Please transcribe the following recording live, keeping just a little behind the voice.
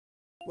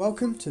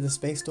Welcome to the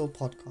Space Talk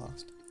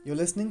podcast. You're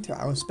listening to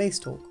our Space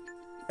Talk.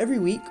 Every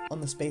week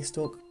on the Space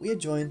Talk, we are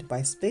joined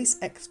by space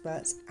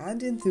experts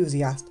and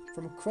enthusiasts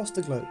from across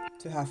the globe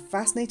to have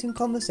fascinating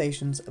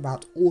conversations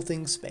about all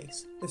things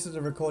space. This is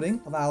a recording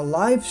of our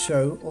live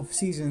show of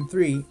Season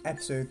 3,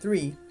 Episode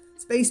 3,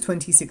 Space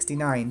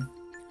 2069,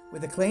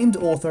 with acclaimed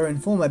author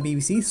and former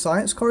BBC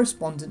science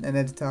correspondent and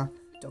editor,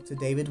 Dr.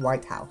 David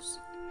Whitehouse.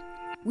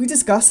 We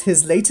discuss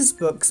his latest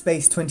book,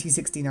 Space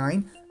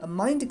 2069, a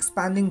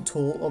mind-expanding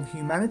tour of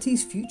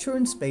humanity's future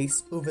in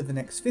space over the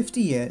next 50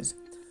 years,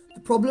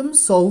 the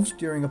problems solved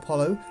during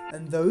Apollo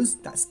and those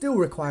that still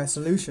require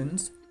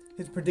solutions,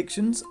 his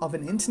predictions of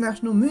an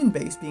international moon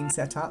base being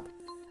set up,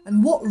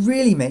 and what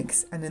really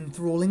makes an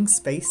enthralling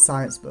space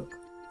science book.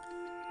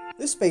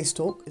 This Space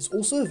Talk is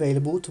also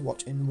available to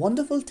watch in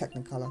wonderful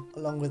Technicolor,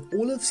 along with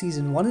all of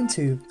Season 1 and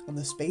 2 on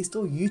the Space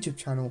Talk YouTube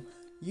channel,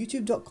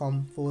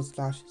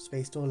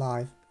 youtube.com/Spacetour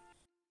Live.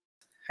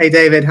 Hey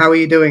David, how are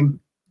you doing?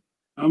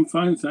 I'm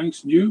fine,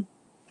 thanks. And you?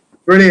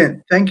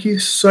 Brilliant. Thank you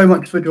so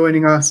much for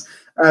joining us.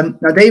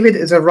 Now, David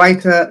is a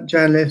writer,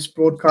 journalist,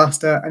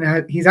 broadcaster,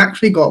 and he's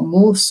actually got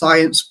more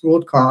science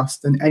broadcasts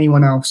than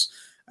anyone else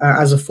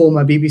as a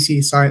former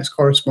BBC science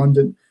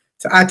correspondent.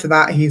 To add to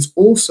that, he's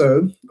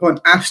also got an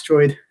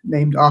asteroid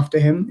named after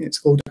him. It's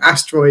called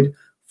Asteroid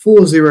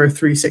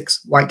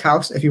 4036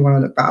 Whitehouse, if you want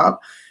to look that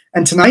up.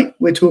 And tonight,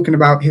 we're talking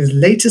about his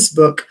latest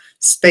book,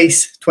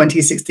 Space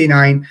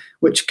 2069,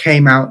 which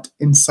came out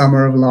in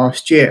summer of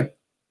last year.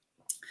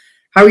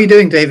 How are you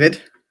doing,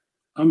 David?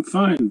 I'm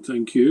fine,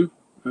 thank you.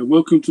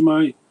 Welcome to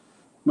my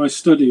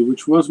study,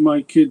 which was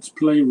my kids'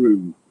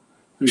 playroom.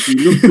 If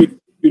you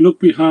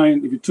look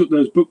behind, if you took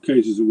those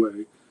bookcases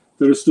away,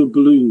 there are still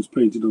balloons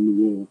painted on the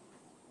wall.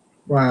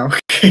 Wow.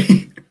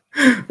 Okay.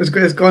 It's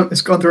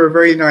gone through a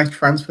very nice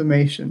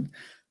transformation.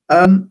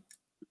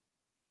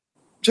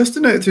 Just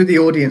to note through the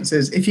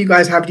audiences, if you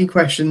guys have any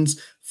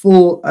questions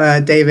for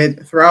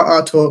David throughout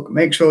our talk,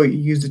 make sure you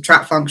use the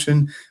chat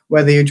function,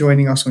 whether you're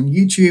joining us on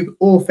YouTube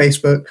or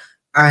Facebook,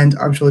 and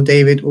I'm sure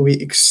David will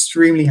be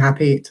extremely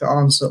happy to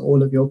answer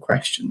all of your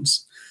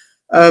questions.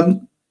 So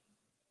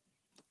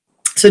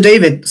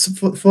David,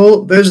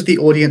 for those of the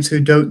audience who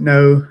don't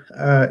know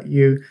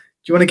you, do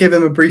you want to give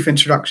them a brief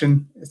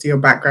introduction as to your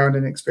background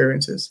and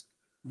experiences?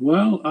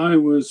 Well, I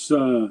was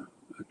a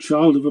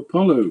child of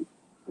Apollo.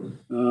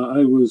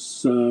 I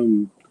was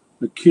a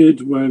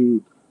kid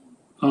when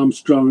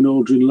Armstrong and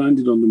Aldrin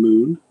landed on the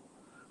moon,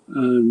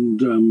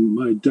 and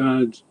my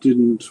dad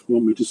didn't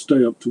want me to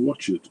stay up to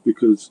watch it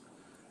because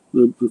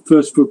the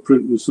first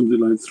footprint was something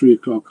like 3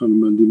 o'clock on a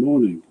Monday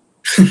morning.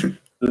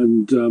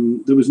 And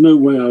there was no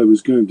way I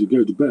was going to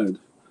go to bed.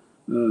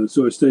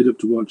 So I stayed up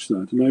to watch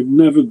that, and I've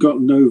never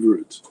gotten over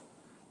it.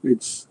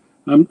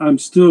 I'm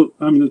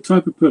the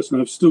type of person,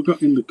 I've still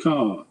got in the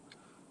car,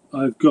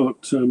 I've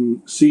got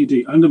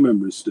CD and a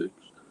memory stick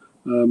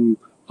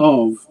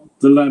of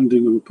the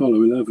landing of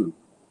Apollo 11.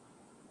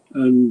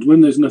 And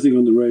when there's nothing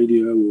on the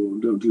radio or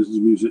don't listen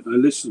to music, I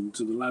listen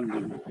to the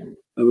landing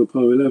of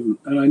Apollo 11,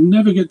 and I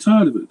never get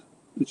tired of it.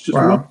 It's just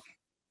wow.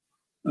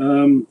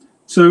 And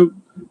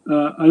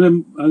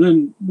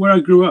then where I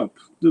grew up,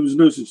 there was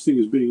no such thing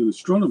as being an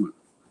astronomer.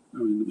 I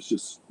mean, it was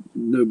just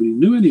nobody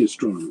knew any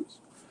astronomers.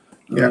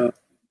 Yeah.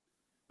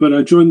 But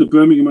I joined the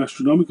Birmingham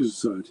Astronomical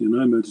Society, and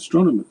I met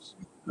astronomers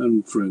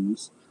and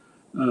friends.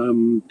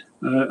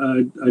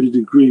 I did a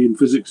degree in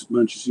physics at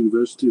Manchester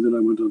University. Then I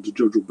went on to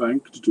Jodrell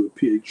Bank to do a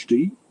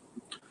PhD.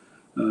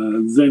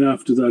 Then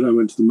after that, I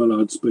went to the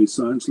Mullard Space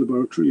Science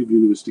Laboratory of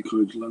University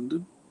College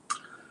London.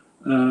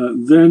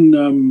 Then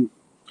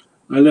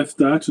I left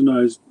that, and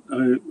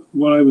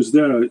while I was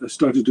there, I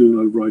started doing a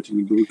lot of writing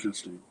and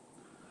broadcasting.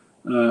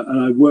 And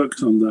I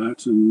worked on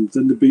that, and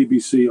then the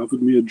BBC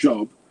offered me a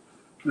job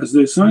as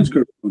their science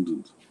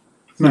correspondent.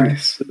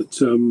 Nice.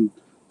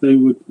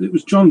 It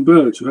was John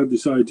Birch who had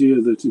this idea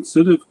that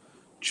instead of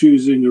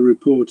choosing a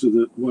reporter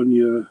that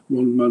 1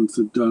 month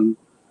had done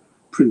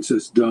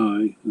Princess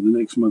Di and the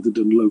next month had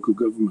done local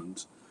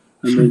government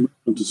and then went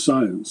on to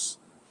science,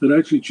 they'd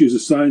actually choose a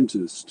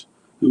scientist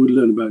who would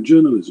learn about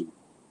journalism.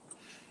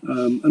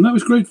 And that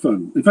was great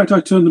fun. In fact, I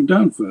turned them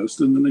down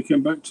first, and then they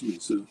came back to me.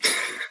 So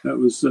that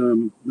was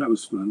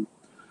fun.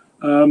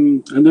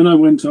 And then I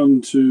went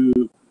on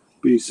to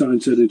be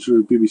science editor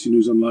of BBC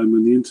News Online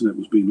when the internet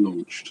was being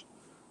launched,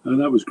 and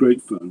that was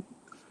great fun.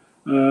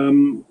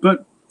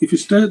 But if you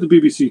stay at the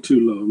BBC too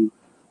long,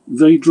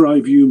 they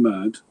drive you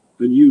mad,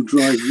 and you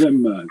drive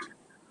them mad.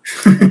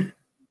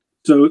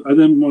 So I'd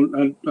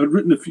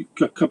written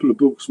a couple of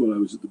books while I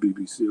was at the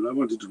BBC, and I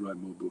wanted to write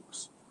more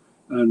books.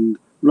 And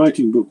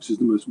writing books is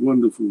the most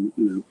wonderful,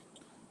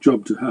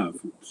 job to have.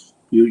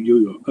 You're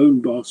your own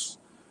boss,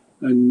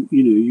 and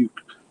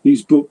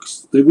these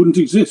books, they wouldn't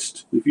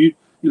exist if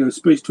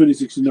Space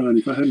 2069.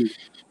 If I hadn't,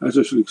 as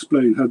I shall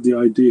explain, had the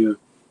idea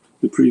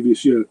the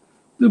previous year,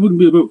 there wouldn't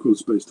be a book called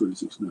Space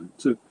 2069.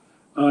 So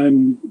I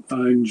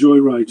enjoy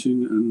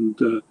writing and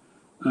do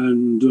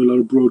a lot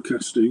of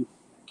broadcasting,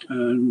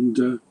 and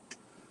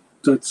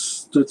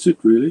that's it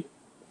really.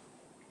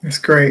 That's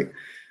great.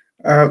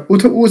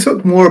 We'll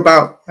talk more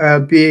about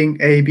being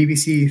a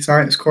BBC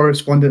science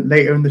correspondent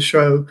later in the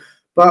show,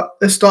 but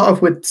let's start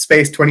off with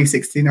Space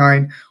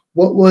 2069.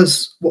 What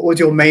was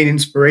your main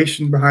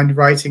inspiration behind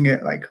writing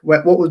it? Like,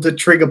 what was the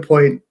trigger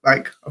point?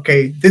 Like,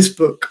 okay, this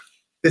book,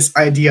 this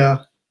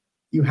idea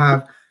you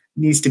have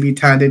needs to be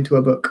turned into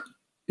a book.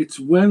 It's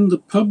when the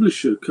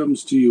publisher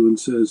comes to you and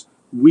says,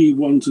 "We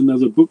want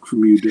another book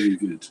from you,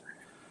 David,"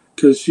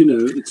 because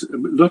it's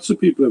lots of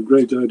people have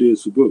great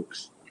ideas for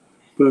books,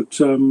 but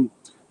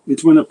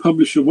it's when a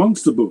publisher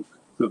wants the book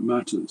that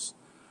matters.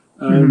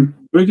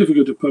 Very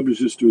difficult for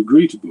publishers to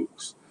agree to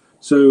books.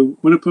 So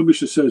when a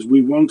publisher says,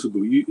 "We want a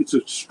book," it's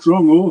a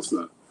strong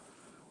author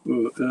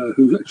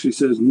who actually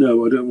says,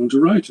 "No, I don't want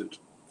to write it."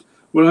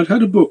 Well, I'd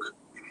had a book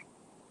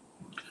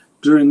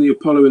during the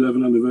Apollo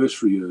 11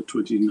 anniversary year,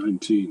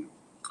 2019.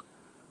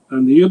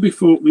 And the year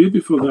before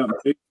that,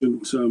 my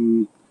agent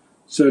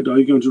said, "Are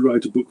you going to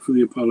write a book for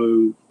the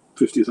Apollo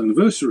 50th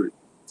anniversary?"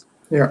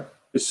 Yeah.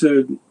 I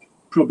said,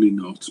 "Probably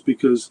not,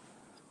 because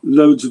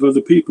loads of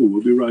other people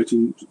will be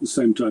writing the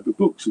same type of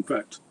books. In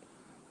fact,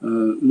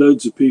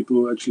 loads of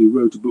people actually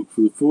wrote a book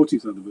for the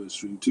 40th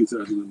anniversary in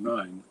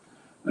 2009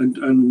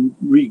 and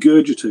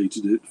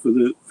regurgitated it for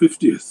the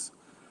 50th.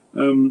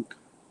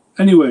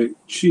 Anyway,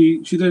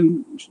 she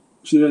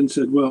then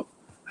said, "Well,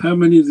 how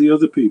many of the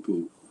other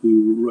people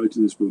who were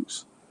writing these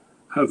books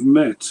have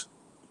met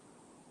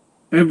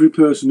every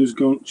person who's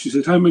gone?" She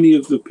said, "How many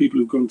of the people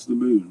who've gone to the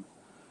moon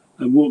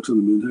and walked on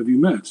the moon have you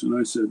met?" And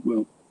I said,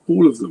 "Well,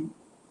 all of them."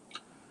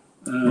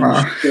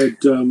 Wow.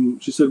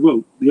 She said,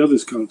 "Well, the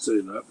others can't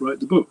say that. Write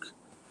the book."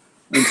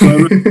 And so I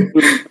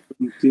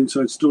wrote the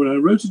inside story. I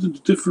wrote it in a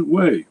different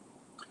way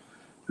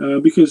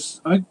because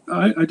I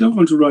don't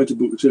want to write a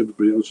book that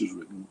everybody else has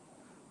written.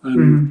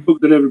 And the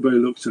book that everybody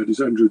looks at is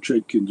Andrew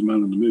Chaikin's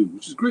Man on the Moon,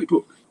 which is a great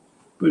book,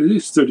 but it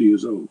is 30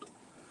 years old.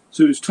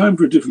 So it's time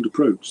for a different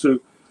approach. So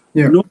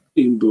normally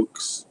in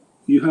books,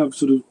 you have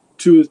sort of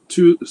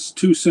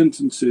two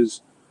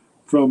sentences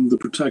from the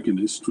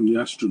protagonist, from the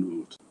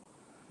astronaut,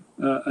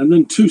 and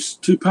then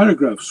two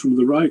paragraphs from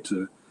the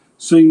writer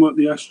saying what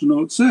the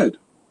astronaut said.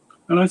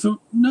 And I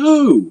thought,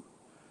 no,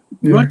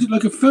 write it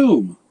like a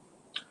film.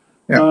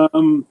 Yeah.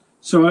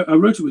 So I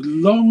wrote it with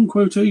long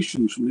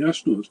quotations from the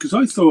astronauts because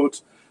I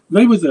thought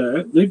they were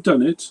there, they've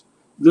done it,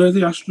 they're the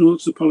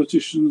astronauts, the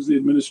politicians, the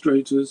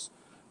administrators,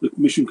 the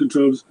mission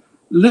controllers.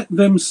 Let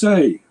them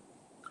say.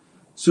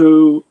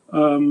 So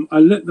I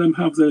let them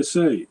have their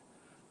say.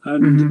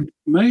 And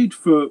made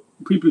for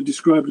people who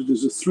described it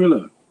as a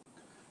thriller.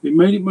 It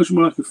made it much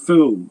more like a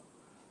film.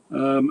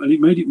 And it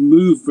made it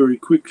move very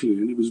quickly.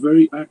 And it was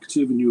very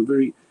active and you were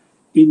very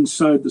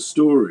inside the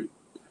story.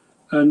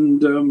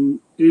 And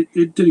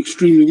it did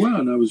extremely well,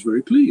 and I was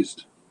very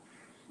pleased.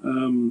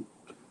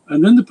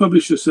 And then the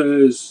publisher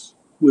says,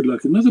 "We'd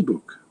like another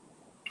book."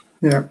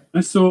 Yeah.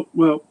 I thought,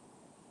 well,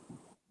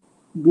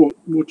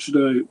 what should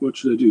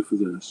I do for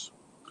this?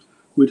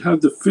 We'd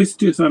had the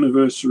 50th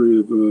anniversary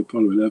of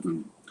Apollo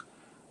 11,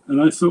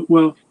 and I thought,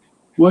 well,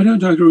 why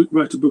don't I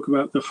write a book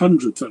about the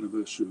 100th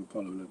anniversary of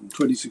Apollo 11,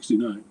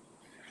 2069,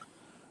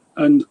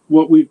 and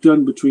what we've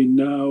done between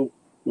now,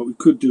 what we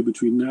could do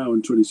between now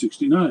and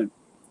 2069.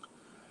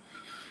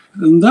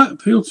 And that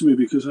appealed to me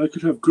because I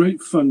could have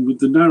great fun with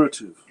the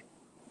narrative.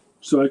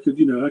 So I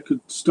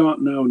could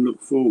start now and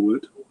look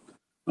forward.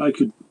 I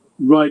could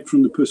write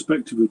from the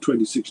perspective of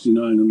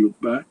 2069 and look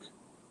back.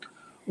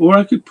 Or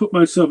I could put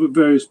myself at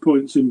various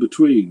points in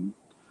between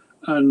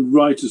and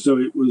write as though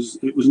it was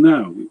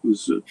now, it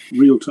was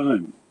real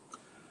time.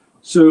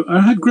 So I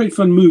had great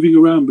fun moving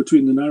around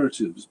between the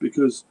narratives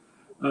because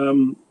I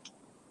don't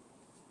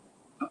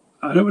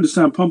want to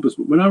sound pompous,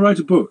 but when I write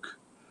a book,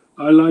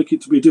 I like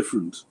it to be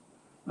different.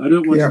 I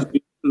don't want it to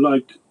be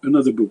like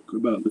another book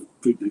about the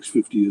next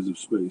 50 years of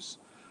space.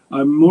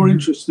 I'm more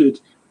interested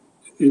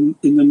in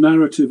the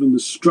narrative and the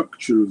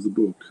structure of the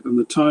book and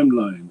the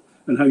timeline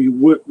and how you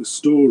work the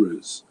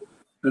stories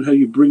and how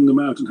you bring them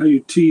out and how you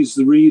tease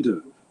the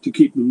reader to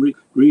keep them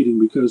reading,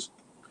 because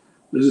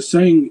there's a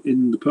saying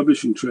in the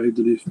publishing trade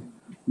that if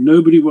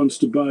nobody wants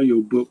to buy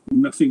your book,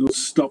 nothing will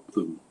stop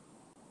them.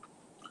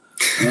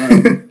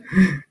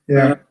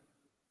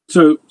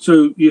 So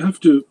you have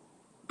to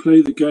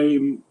play the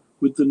game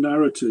with the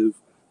narrative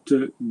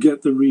to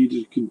get the reader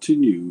to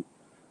continue,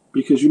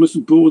 because you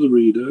mustn't bore the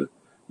reader.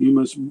 You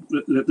must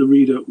let the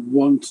reader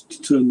want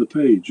to turn the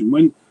page. And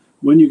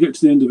when you get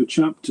to the end of a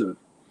chapter,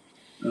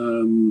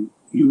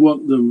 you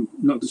want them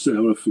not to say,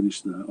 "Oh, I've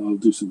finished that, I'll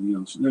do something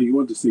else." No, you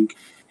want to think,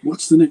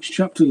 what's the next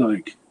chapter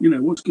like?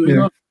 What's going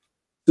on?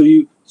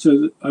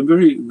 So I'm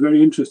very,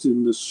 very interested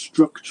in the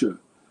structure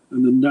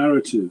and the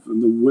narrative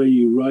and the way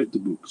you write the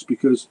books,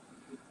 because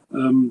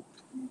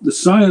the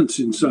science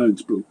in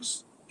science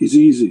books is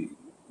easy.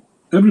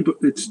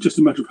 It's just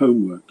a matter of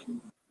homework.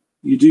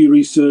 You do your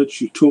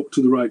research, you talk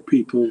to the right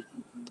people,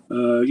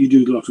 you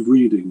do a lot of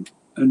reading.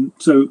 And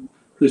so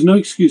there's no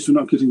excuse for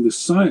not getting the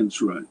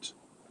science right.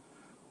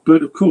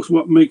 But of course,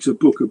 what makes a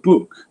book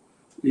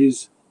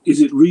is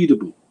it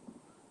readable?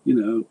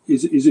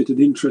 Is it an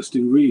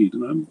interesting read?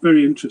 And I'm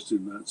very interested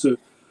in that. So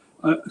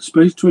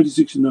Space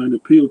 2069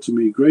 appealed to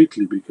me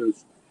greatly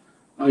because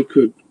I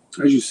could,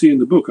 as you see in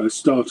the book, I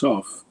start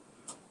off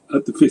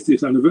at the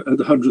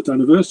 100th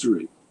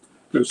anniversary,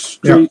 go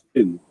straight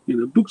in. You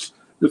know, books.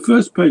 The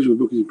first page of a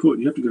book is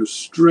important. You have to go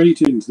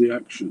straight into the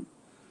action,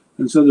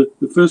 and so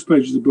the first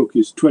page of the book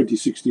is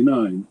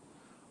 2069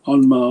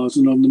 on Mars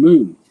and on the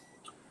Moon,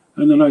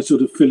 and then I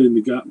sort of fill in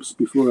the gaps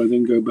before I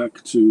then go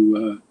back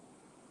to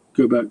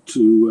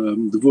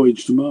the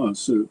voyage to Mars.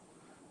 So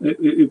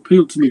it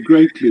appealed to me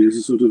greatly as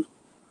a sort of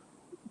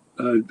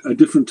a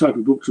different type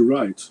of book to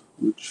write,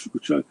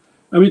 which I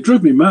mean, it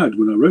drove me mad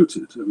when I wrote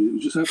it. I mean, it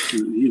was just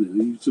absolutely, you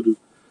know, you sort of,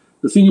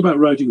 the thing about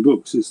writing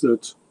books is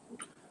that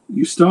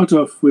you start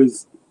off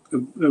with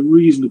a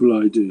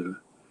reasonable idea,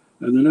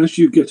 and then as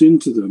you get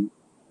into them,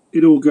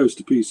 it all goes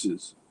to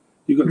pieces.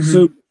 You've got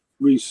so much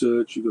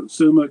research, you've got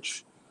so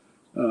much,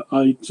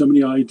 so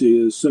many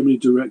ideas, so many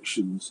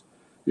directions.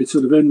 It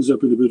sort of ends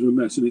up in a bit of a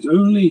mess, and it's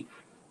only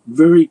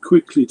very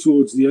quickly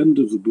towards the end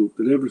of the book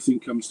that everything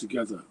comes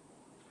together,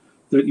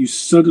 that you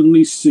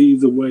suddenly see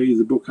the way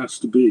the book has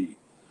to be.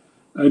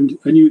 And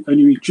you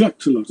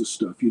eject a lot of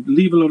stuff. You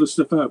leave a lot of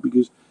stuff out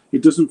because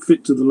it doesn't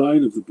fit to the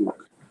line of the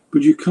book.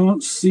 But you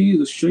can't see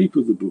the shape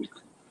of the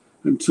book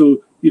until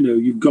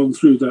you've gone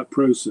through that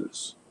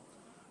process.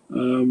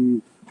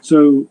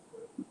 So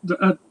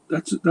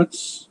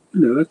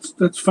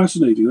that's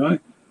fascinating.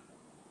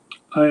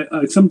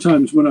 I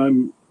sometimes when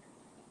I'm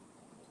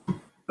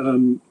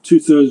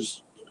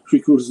 2/3,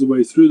 3/4 of the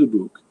way through the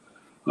book,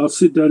 I'll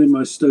sit down in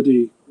my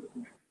study,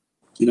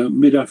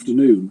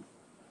 mid-afternoon,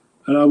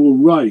 and I will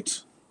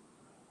write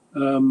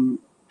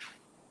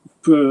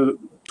for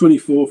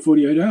 24,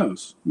 48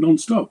 hours,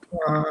 non-stop.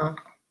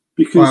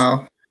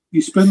 Because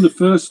you spend the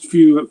first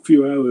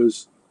few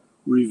hours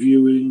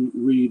reviewing,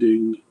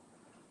 reading,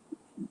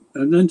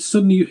 and then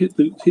suddenly you hit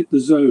the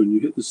zone, you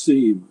hit the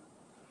seam.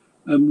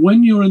 And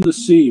when you're in the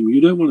seam,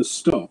 you don't want to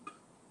stop.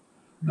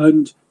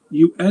 And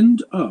you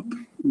end up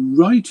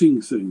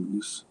writing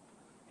things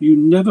you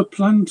never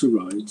planned to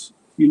write,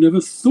 you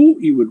never thought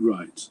you would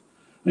write.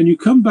 And you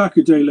come back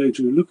a day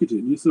later and look at it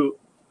and you thought,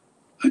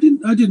 I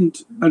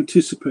didn't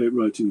anticipate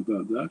writing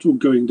about that or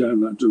going down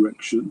that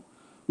direction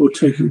or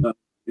taking that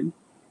in.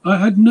 I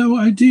had no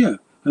idea.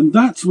 And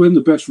that's when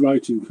the best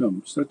writing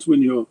comes. That's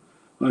when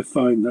I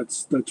find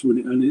that's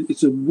when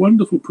it's a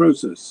wonderful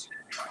process.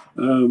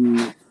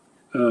 Putting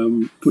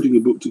a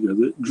book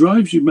together, it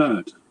drives you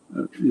mad,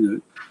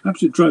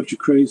 absolutely drives you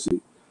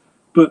crazy.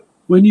 But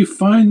when you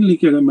finally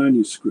get a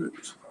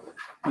manuscript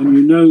and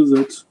you know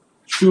that,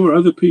 sure,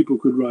 other people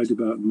could write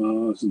about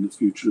Mars and the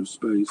future of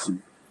space,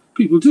 and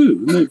people do,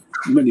 and they've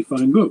many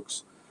fine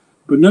books,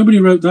 but nobody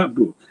wrote that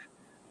book.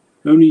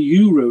 Only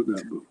you wrote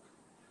that book.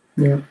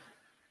 Yeah,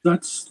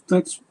 that's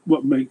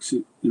what makes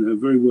it,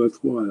 very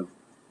worthwhile.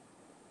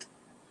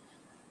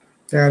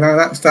 Yeah, no,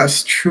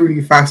 that's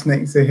truly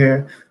fascinating to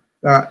hear.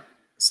 That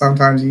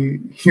sometimes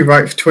you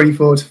write for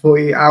 24 to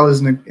 48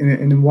 hours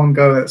in one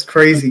go. That's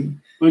crazy.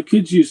 My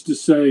kids used to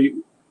say,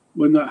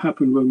 when that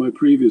happened with my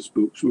previous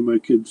books, when my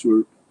kids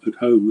were at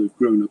home, they've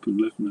grown up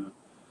and left now.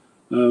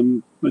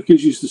 My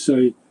kids used to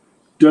say,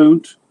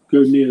 "Don't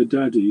go near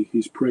Daddy,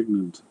 he's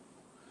pregnant."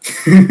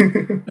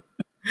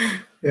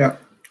 Yeah.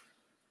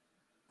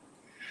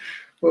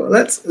 Well,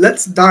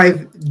 let's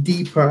dive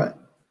deeper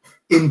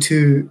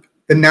into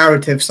the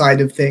narrative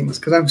side of things,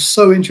 because I'm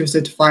so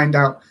interested to find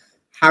out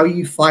how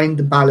you find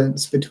the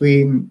balance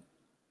between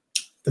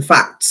the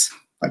facts.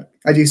 Like,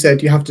 as you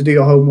said, you have to do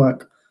your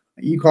homework.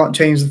 You can't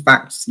change the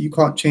facts. You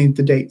can't change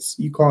the dates.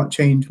 You can't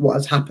change what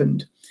has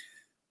happened.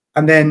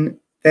 And then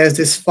there's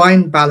this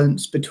fine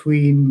balance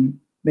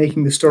between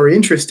making the story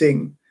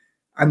interesting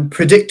and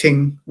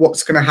predicting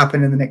what's going to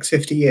happen in the next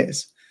 50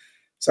 years.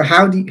 So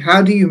how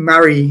do you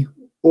marry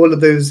all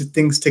of those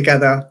things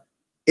together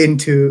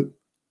into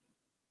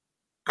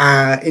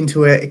an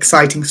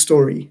exciting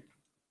story?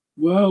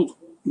 Well,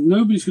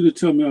 nobody's going to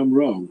tell me I'm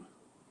wrong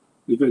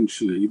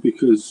eventually,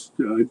 because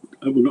I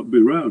will not be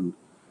around.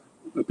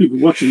 People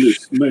watching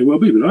this may well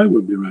be, but I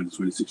won't be around in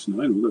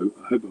 2069, although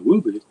I hope I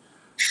will be.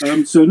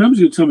 So nobody's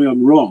going to tell me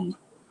I'm wrong.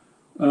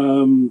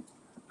 And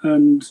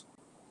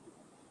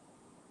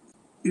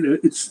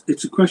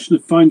it's a question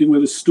of finding where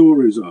the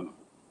stories are.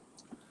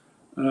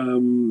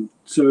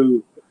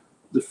 So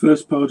the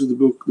first part of the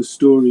book, the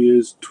story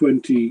is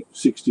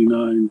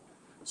 2069,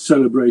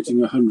 celebrating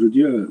 100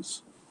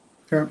 years.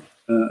 Yeah.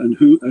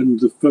 And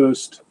the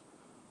first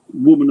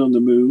woman on the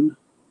moon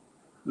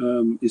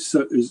is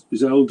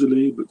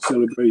elderly but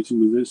celebrating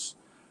with this,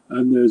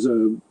 and there's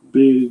a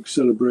big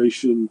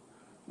celebration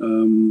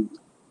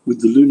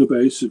with the lunar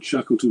base at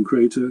Shackleton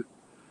Crater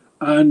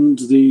and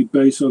the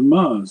base on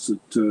Mars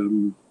at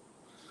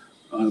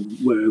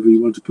wherever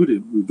you want to put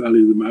it,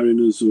 Valley of the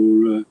Mariners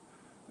or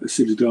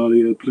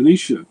Citadelia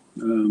Planitia.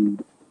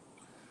 And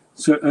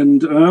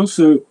I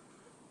also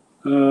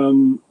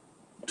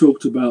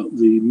talked about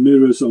the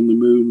mirrors on the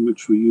moon,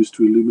 which were used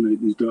to illuminate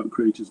these dark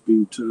craters,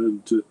 being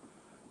turned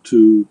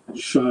to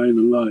shine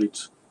a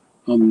light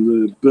on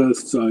the birth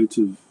site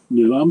of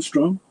Neil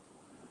Armstrong,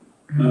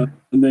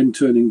 and then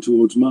turning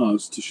towards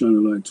Mars to shine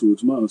a light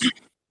towards Mars,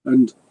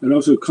 and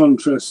also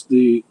contrast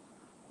the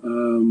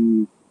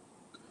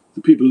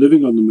people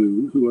living on the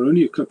moon, who are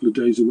only a couple of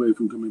days away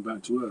from coming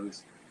back to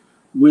Earth,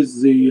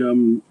 with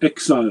the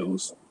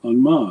exiles on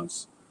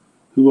Mars,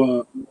 who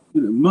are,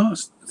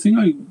 Mars. The thing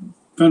I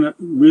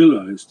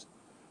realized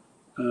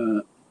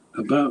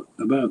about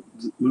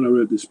when I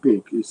read this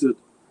book is that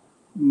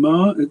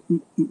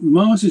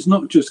Mars is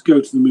not just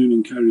go to the moon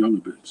and carry on a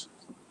bit.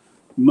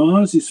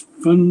 Mars is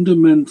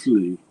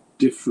fundamentally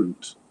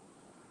different.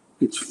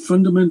 It's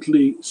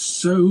fundamentally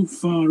so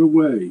far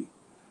away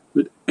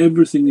that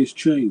everything is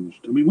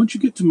changed. I mean, once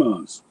you get to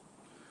Mars,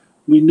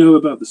 we know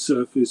about the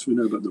surface, we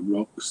know about the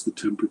rocks, the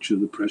temperature,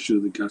 the pressure,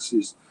 the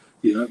gases,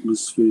 the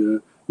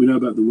atmosphere, we know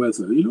about the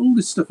weather. All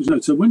this stuff is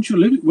known. So once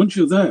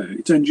you're there,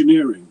 it's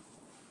engineering.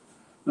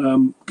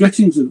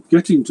 Getting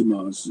to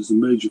Mars is a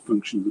major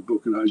function of the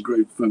book, and I had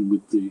great fun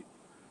with the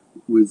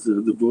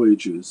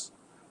voyages.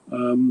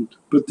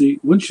 But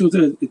once you're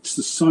there, it's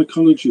the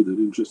psychology that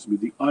interested me,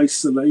 the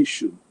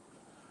isolation.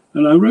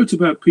 And I wrote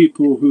about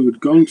people who had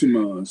gone to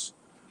Mars,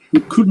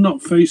 who could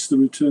not face the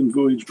return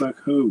voyage back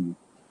home,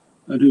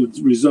 and who had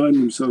resigned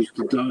themselves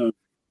to die.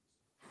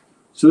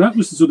 So that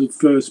was the sort of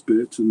first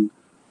bit, and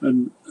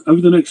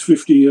over the next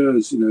 50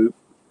 years,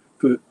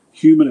 for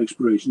human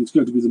exploration, it's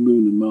going to be the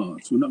moon and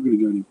Mars. We're not going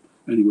to go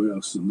anywhere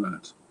else than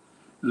that.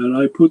 And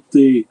I put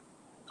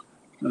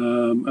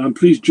I'm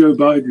pleased Joe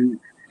Biden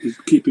is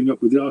keeping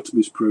up with the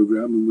Artemis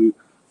program, and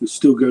we're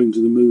still going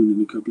to the moon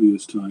in a couple of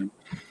years' time.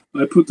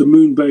 I put the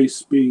moon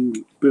base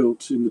being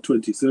built in the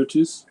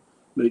 2030s,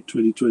 late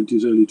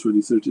 2020s, early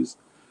 2030s.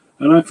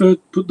 And I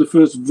put the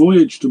first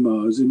voyage to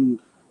Mars in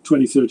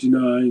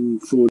 2039,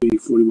 40,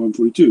 41,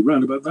 42,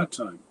 round about that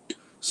time.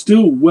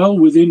 Still well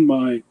within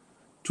my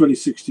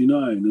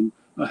 2069. And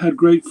I had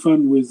great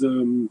fun with,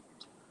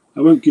 I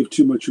won't give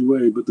too much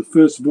away, but the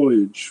first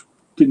voyage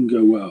didn't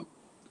go well.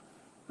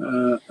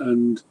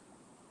 And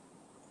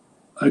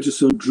I just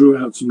sort of drew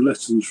out some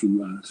lessons from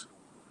that.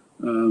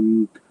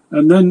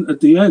 And then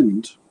at the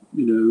end,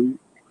 we're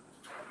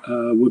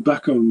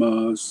back on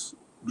Mars,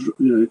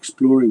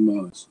 exploring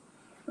Mars.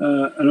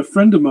 And a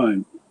friend of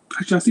mine,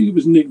 actually, I think it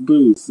was Nick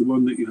Booth, the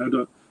one that you had,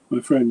 my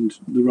friend,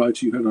 the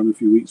writer you had on a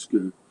few weeks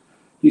ago.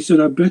 He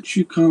said, I bet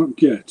you can't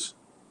get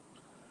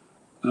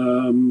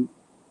a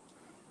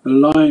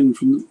line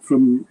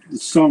from the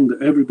song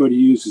that everybody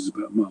uses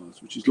about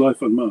Mars, which is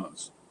Life on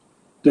Mars,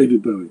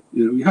 David Bowie.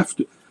 You have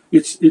to,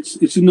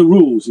 it's in the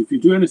rules. If you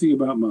do anything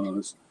about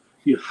Mars,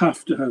 you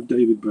have to have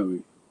David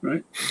Bowie,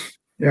 right?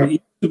 Yeah. It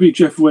used to be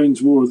Jeff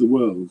Wayne's War of the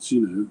Worlds,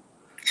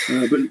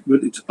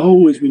 but it's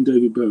always been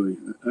David Bowie.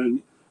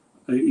 And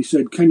he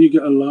said, can you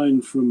get a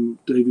line from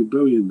David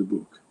Bowie in the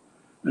book?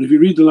 And if you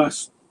read the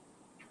last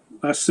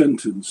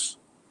sentence,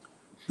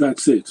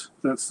 that's it.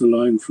 That's the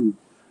line from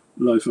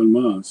Life on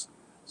Mars.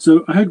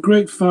 So I had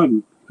great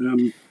fun.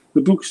 The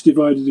book's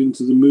divided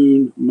into the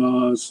moon,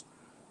 Mars,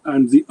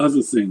 and the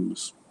other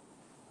things.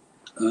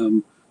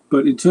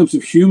 But in terms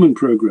of human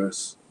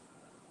progress,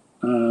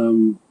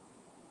 we're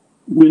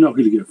not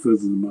going to get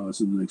further than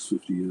Mars in the next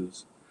 50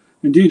 years.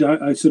 Indeed,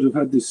 I sort of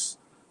had this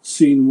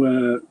scene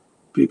where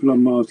people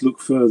on Mars look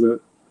further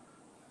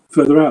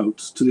out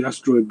to the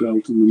asteroid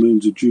belt and the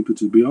moons of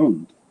Jupiter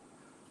beyond.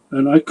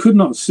 And I could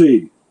not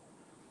see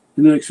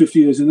in the next 50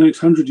 years, in the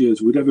next 100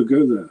 years, we'd ever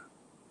go there.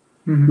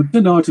 Mm-hmm. But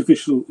then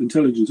artificial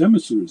intelligence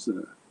emissaries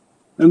there,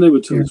 and they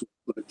would tell us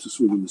what it's like to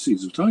swim in the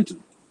seas of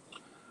Titan.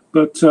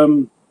 But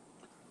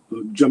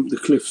jump the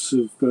cliffs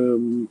of,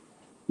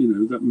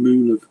 that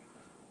moon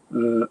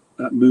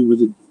with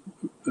the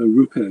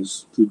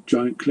Rupes, the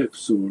giant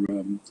cliffs, or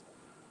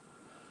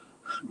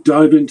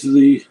dive into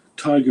the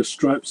tiger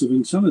stripes of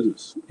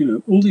Enceladus.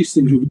 All these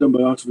things will be done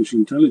by artificial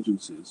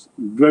intelligences.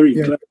 Very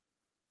clever.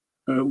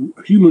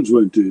 Humans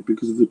won't do it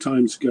because of the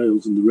time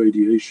scales and the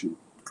radiation.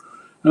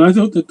 And I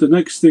thought that the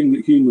next thing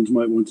that humans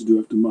might want to do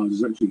after Mars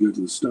is actually go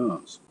to the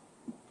stars.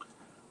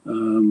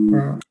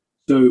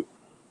 So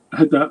I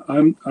had that.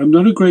 I'm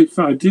not a great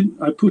fan.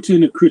 I put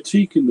in a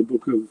critique in the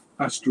book of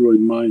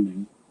asteroid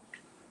mining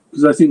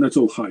because I think that's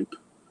all hype.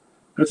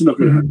 That's not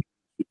going to happen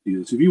in 50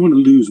 years. If you want to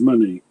lose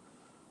money,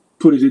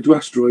 put it into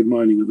asteroid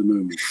mining at the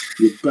moment.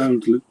 You're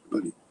bound to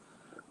lose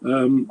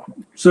money.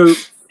 So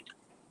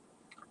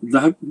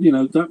that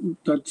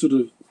that sort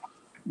of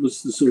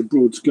was the sort of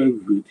broad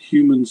scope of it.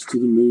 Humans to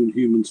the moon,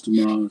 humans to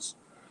Mars,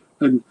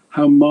 and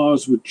how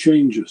Mars would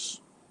change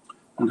us,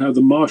 and how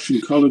the Martian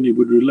colony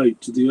would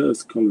relate to the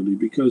Earth colony.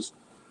 Because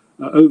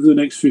over the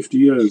next 50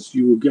 years,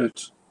 you will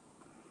get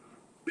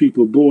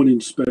people born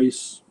in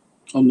space,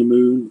 on the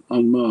moon,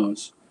 on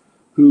Mars,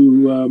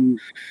 who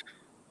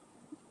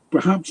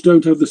perhaps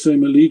don't have the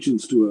same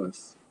allegiance to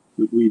Earth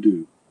that we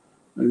do,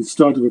 and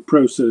start of a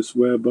process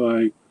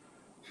whereby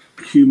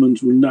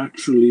humans will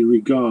naturally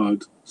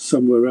regard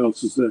somewhere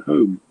else as their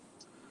home.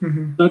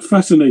 Mm-hmm. That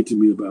fascinated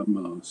me about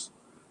Mars.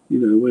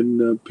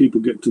 When people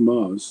get to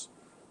Mars,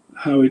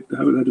 how it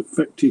had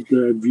affected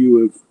their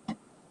view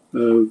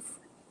of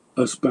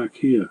us back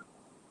here.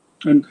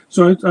 And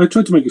so I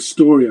tried to make a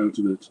story out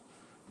of it.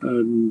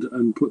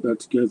 and put that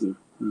together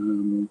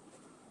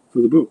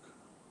for the book.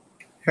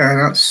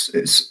 Yeah,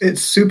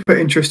 it's super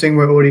interesting.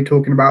 We're already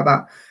talking about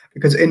that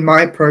because in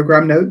my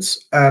program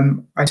notes,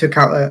 I took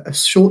out a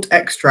short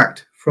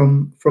extract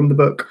from the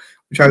book,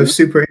 which I was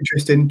super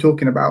interested in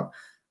talking about.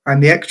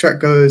 And the extract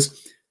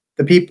goes,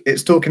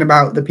 it's talking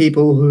about the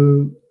people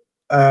who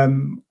are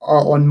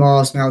on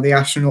Mars now, the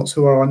astronauts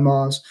who are on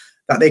Mars,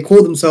 that they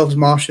call themselves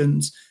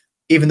Martians,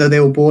 even though they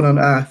were born on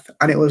Earth,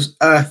 and it was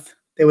Earth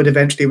they would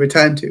eventually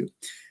return to.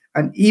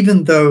 And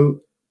even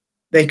though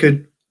they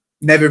could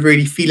never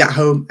really feel at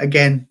home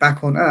again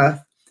back on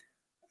Earth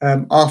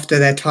after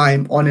their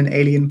time on an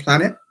alien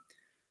planet.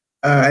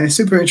 And it's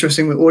super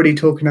interesting. We're already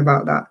talking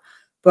about that.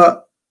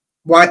 But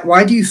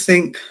why do you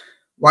think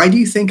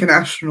an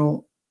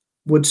astronaut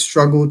would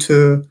struggle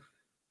to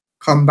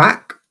come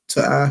back to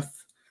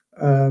Earth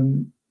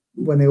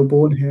when they were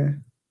born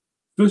here?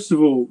 First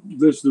of all,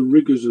 there's the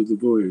rigors of the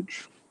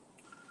voyage.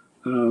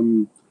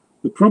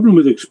 The problem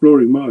with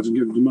exploring Mars and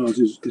getting to Mars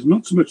is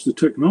not so much the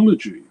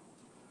technology.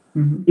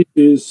 Mm-hmm. It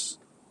is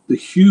the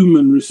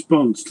human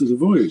response to the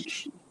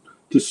voyage,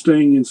 to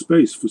staying in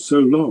space for so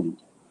long.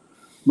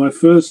 My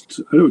first,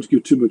 I don't want to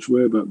give too much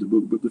away about the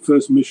book, but the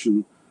first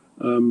mission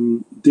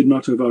did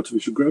not have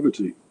artificial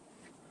gravity.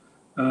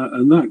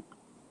 And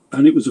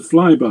it was a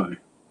flyby.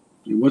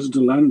 It wasn't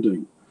a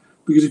landing.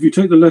 Because if you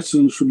take the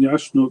lessons from the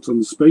astronauts on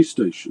the space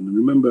station, and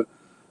remember,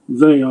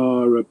 they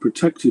are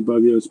protected by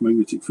the Earth's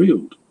magnetic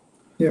field.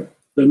 Yeah.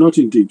 They're not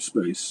in deep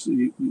space.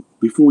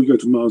 Before we go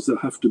to Mars,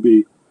 there'll have to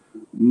be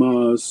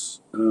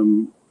Mars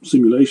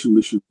simulation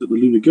missions at the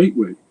Lunar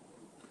Gateway.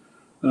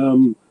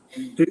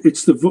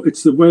 It's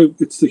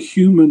the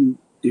human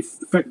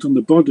effect on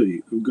the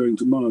body of going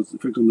to Mars, the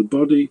effect on the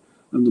body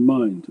and the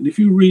mind. And if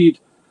you read,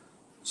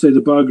 say,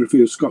 the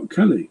biography of Scott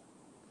Kelly,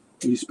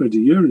 he spent a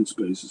year in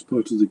space as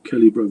part of the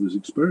Kelly brothers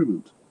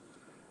experiment.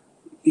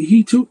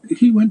 He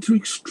went to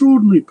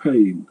extraordinary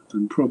pain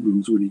and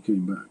problems when he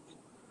came back.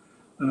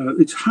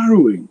 It's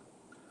harrowing.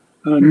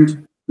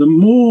 And the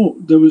more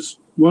there was,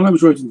 while I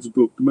was writing this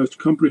book, the most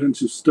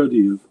comprehensive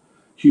study of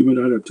human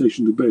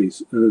adaptation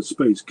to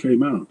space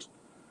came out.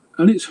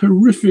 And it's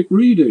horrific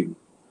reading.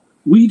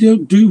 We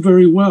don't do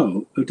very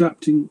well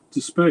adapting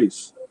to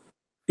space.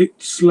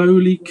 It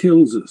slowly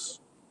kills us.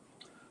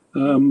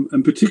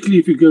 And particularly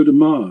if you go to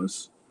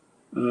Mars,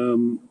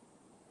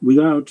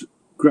 without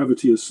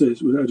gravity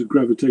assist, without a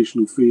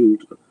gravitational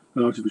field,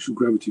 an artificial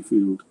gravity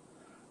field,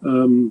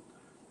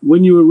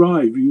 when you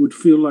arrive, you would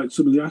feel like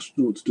some of the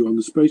astronauts do on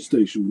the space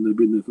station when they've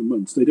been there for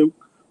months. They don't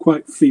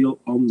quite feel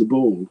on the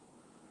ball.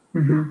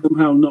 Mm-hmm.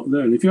 Somehow not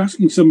there. And if you're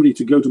asking somebody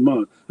to go to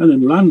Mars and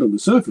then land on the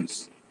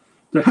surface,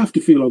 they have to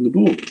feel on the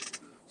ball.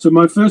 So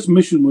my first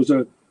mission was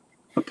a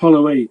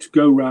Apollo 8,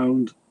 go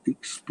round,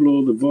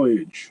 explore the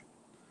voyage.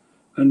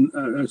 And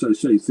as I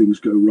say,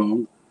 things go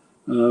wrong.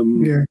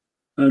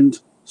 And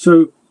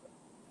so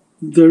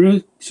there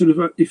is sort of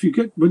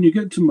when you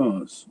get to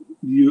Mars,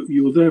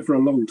 you're there for a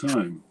long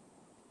time.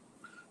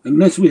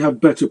 Unless we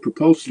have better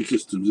propulsion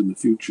systems in the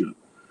future,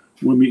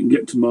 when we can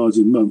get to Mars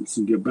in months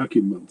and get back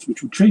in months,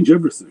 which would change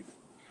everything.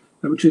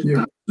 That would change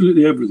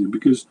absolutely everything,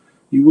 because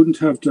you wouldn't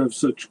have to have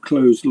such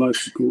closed life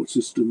support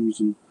systems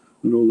and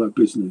all that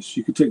business.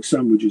 You could take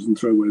sandwiches and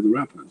throw away the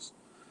wrappers.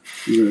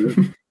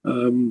 You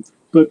know?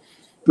 But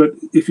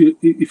if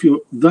you're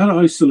that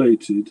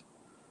isolated,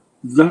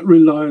 that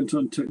reliant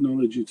on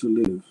technology to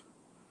live,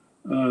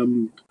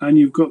 and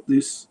you've got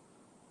this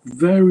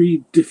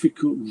very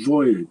difficult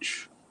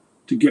voyage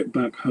to get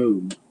back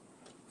home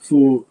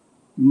for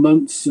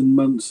months and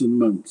months and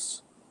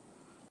months,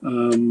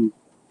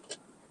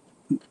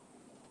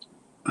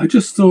 I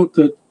just thought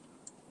that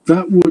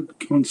would,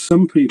 on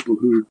some people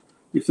who,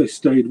 if they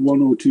stayed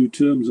 1 or 2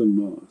 terms on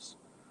Mars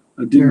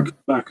and didn't come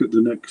back at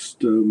the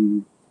next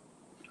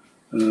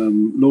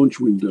launch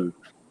window,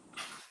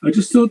 I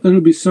just thought there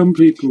would be some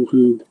people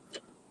who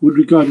would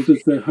regard it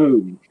as their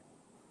home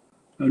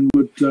and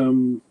would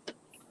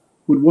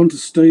want to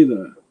stay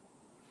there.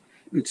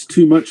 It's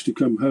too much to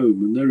come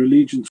home, and their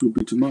allegiance would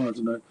be to Mars.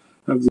 And I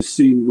have this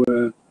scene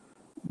where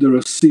there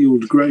are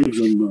sealed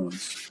graves on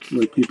Mars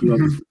where people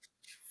are.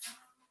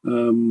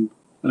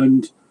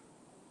 And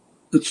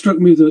it struck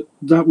me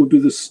that would be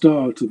the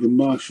start of a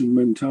Martian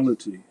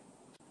mentality,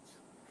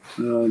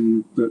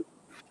 that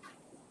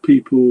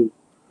people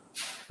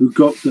who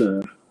got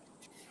there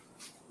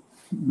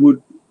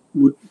would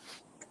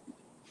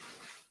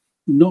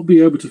not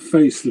be able to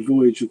face the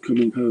voyage of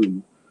coming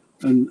home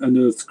and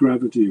Earth's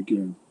gravity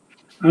again,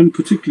 and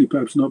particularly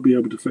perhaps not be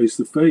able to face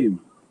the fame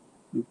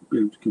of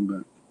being able to come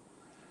back.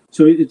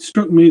 So it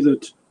struck me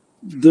that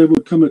there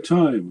would come a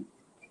time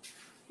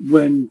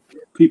when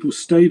people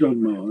stayed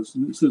on Mars,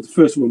 and so the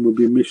first one would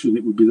be a mission.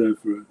 It would be there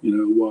for a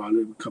while.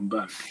 It would come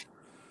back,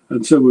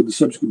 and so would the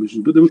subsequent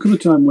missions. But there would come a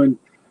time when,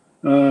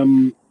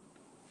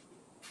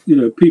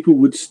 people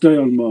would stay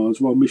on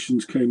Mars while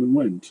missions came and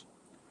went,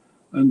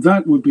 and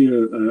that would be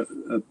a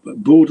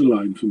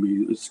borderline for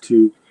me as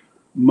to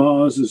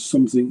Mars as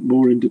something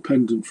more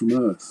independent from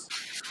Earth,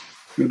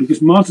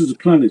 because Mars as a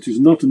planet is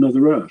not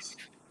another Earth.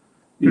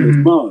 It's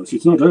Mars.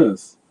 It's not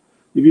Earth.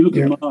 If you look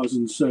Yeah. at Mars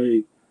and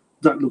say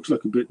that looks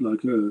like a bit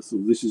like Earth, or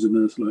this is an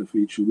Earth-like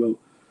feature, well,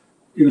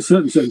 in a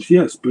certain sense,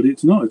 yes, but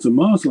it's not. It's a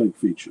Mars-like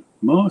feature.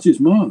 Mars is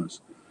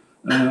Mars,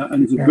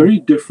 and it's a very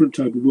different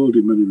type of world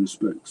in many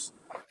respects.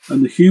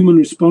 And the human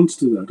response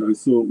to that, I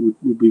thought,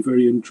 would be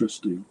very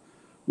interesting.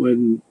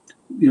 When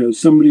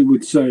somebody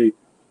would say,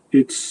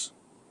 "It's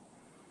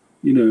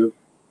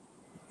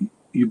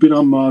you've been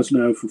on Mars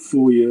now for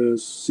 4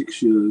 years,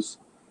 6 years.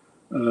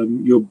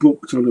 You're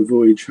booked on a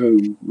voyage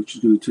home, which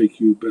is going to take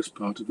you the best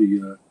part of a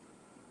year."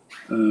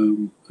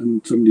 And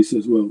somebody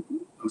says, "Well,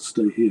 I'll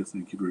stay here,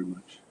 thank you very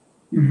much."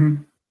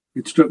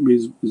 It struck me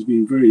as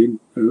being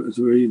as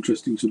a very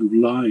interesting sort of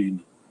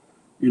line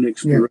in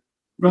exploration.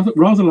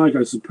 Rather like,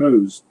 I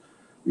suppose,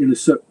 in a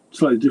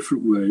slightly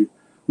different way,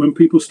 when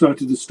people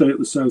started to stay at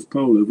the South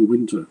Pole over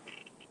winter,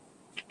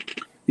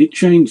 it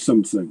changed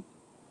something.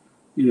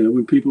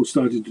 When people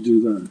started to do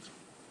that.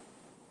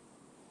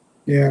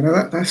 Yeah, no,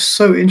 that's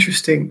so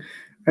interesting,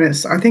 and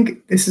I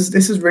think this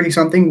is really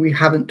something we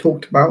haven't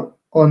talked about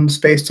on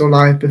Space Tour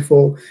Live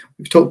before.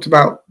 We've talked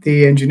about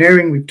the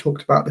engineering, we've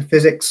talked about the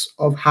physics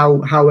of how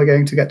we're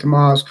going to get to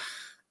Mars.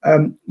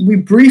 We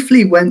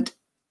briefly went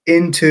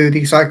into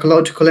the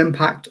psychological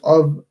impact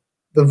of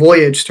the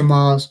voyage to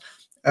Mars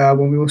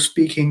when we were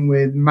speaking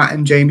with Matt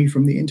and Jamie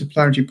from the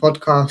Interplanetary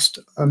podcast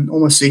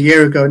almost a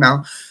year ago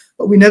now,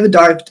 but we never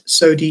dived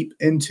so deep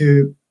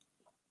into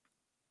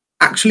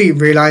actually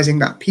realizing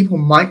that people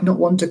might not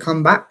want to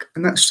come back,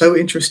 and that's so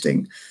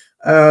interesting.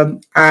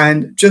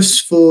 And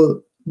just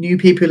for new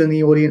people in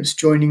the audience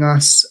joining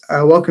us,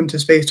 welcome to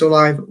Space Tour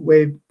Live.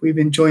 We've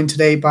been joined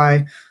today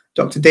by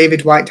Dr.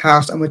 David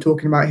Whitehouse, and we're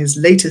talking about his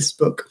latest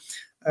book,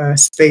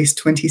 Space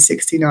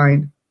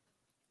 2069.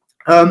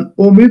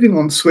 Well, moving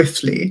on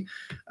swiftly,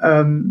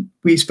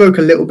 we spoke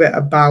a little bit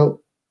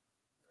about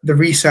the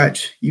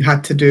research you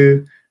had to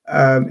do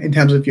in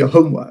terms of your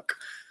homework.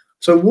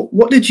 So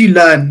what did you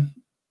learn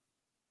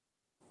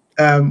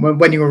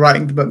when you were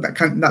writing the book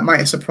that might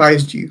have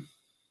surprised you?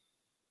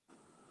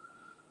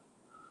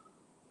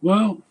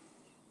 Well,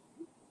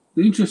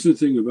 the interesting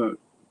thing about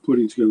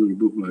putting together a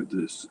book like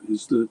this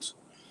is that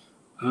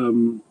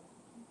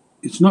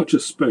it's not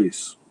just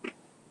space.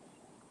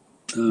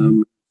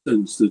 In the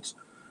sense that,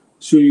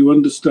 so you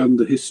understand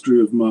the history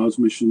of Mars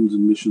missions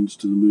and missions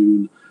to the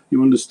moon.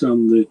 You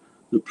understand the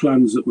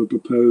plans that were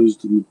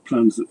proposed and the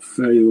plans that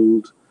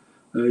failed.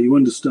 You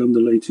understand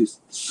the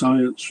latest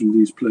science from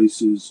these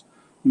places.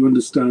 You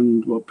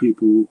understand what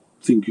people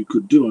think you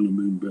could do on a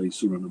moon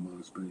base or on a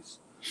Mars base.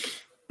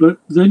 But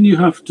then you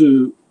have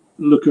to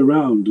look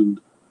around and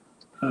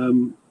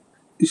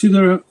you see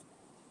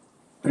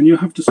and you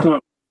have to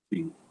start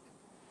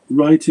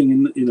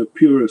writing in a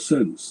purer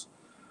sense,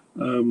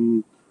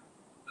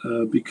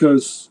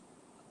 because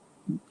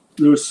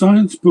there are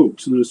science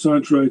books and there are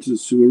science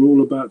writers who are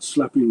all about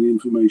slapping the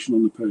information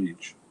on the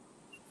page,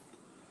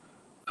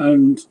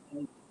 and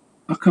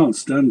I can't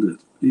stand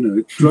it.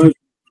 It drives me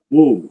to the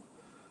wall.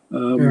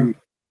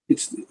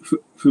 It's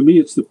for me,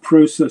 it's the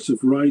process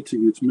of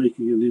writing. It's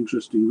making an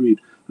interesting read,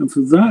 and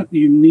for that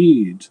you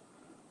need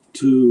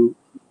to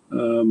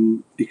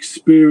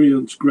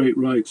experience great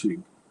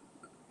writing.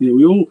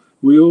 We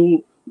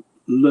all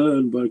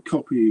learn by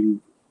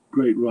copying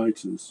great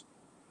writers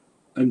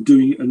and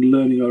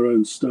learning our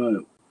own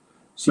style.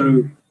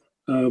 So,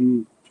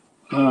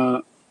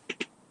 I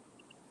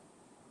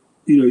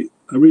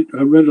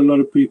read a lot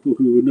of people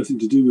who had nothing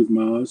to do with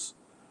Mars.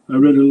 I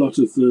read a lot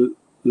of the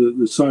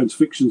science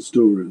fiction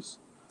stories,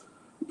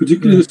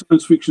 particularly the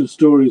science fiction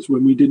stories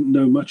when we didn't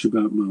know much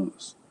about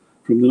Mars,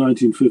 from the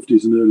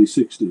 1950s and early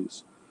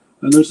 60s.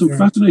 And there's some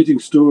fascinating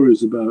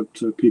stories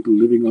about people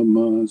living on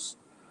Mars,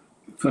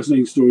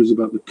 fascinating stories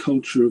about the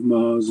culture of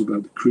Mars,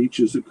 about the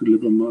creatures that could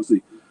live on Mars,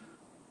 the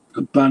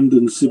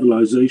abandoned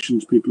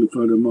civilizations people have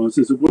found on Mars.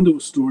 There's a wonderful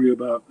story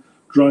about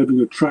driving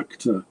a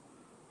tractor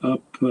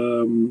up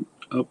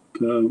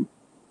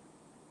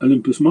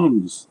Olympus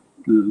Mons,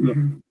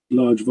 the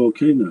large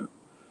volcano,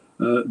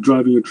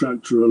 driving a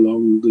tractor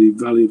along the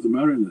Valley of the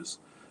Mariners,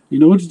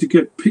 in order to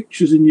get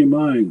pictures in your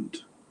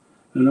mind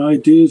and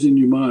ideas in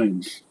your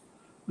mind.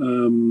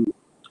 And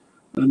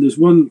there's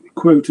one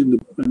quote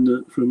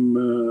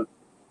from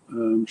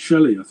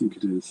Shelley, I think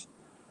it is,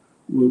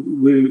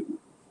 where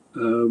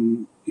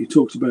he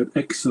talks about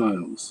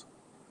exiles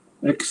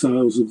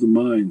of the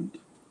mind,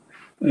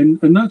 and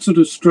that sort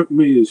of struck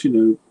me as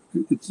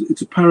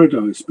it's a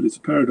paradise, but it's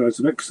a paradise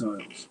of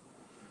exiles.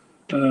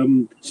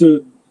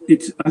 So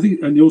I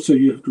think, and also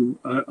you have to.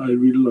 I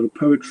read a lot of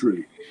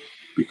poetry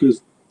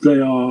because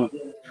they are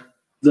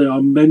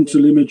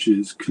mental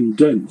images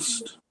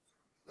condensed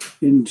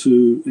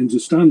into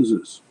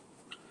stanzas,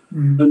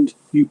 and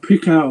you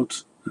pick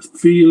out a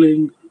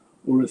feeling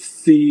or a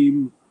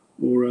theme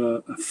or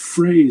a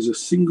phrase, a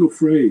single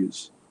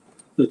phrase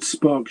that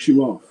sparks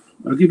you off.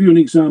 I'll give you an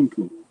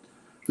example.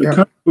 The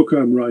current book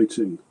I'm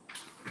writing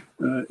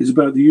is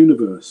about the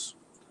universe.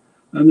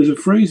 And there's a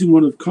phrase in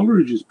one of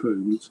Coleridge's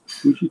poems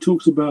which he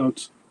talks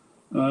about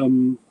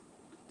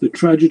the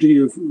tragedy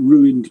of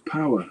ruined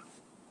power.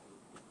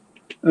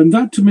 And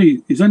that to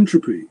me is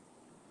entropy.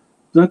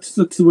 That's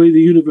the way the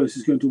universe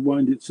is going to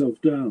wind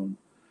itself down.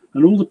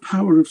 And all the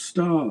power of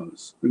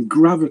stars and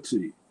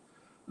gravity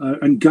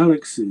and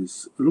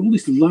galaxies and all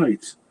this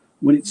light,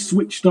 when it's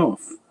switched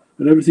off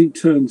and everything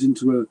turns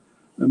into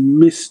a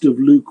mist of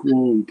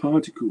lukewarm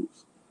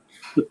particles,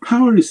 the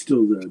power is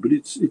still there, but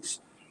it's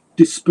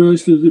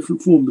dispersed in a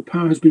different form. The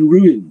power has been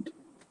ruined.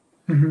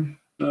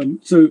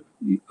 So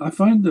I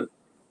find that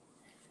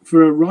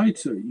for a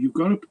writer, you've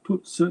got to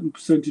put a certain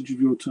percentage of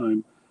your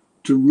time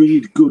to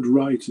read good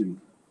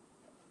writing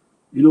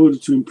in order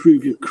to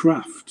improve your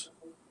craft,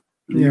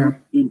 to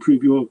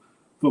improve your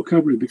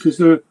vocabulary. Because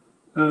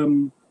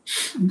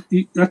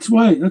that's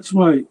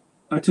why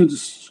I tend to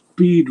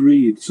speed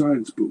read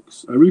science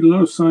books. I read a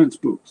lot of science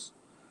books,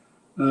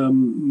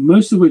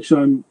 most of which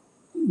some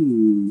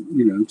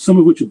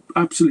of which are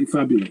absolutely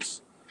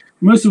fabulous,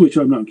 most of which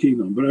I'm not keen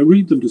on, but I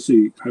read them to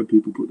see how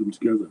people put them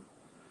together.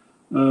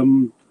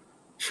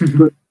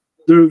 But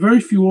there are very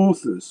few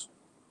authors.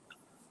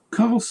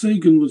 Carl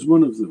Sagan was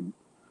one of them,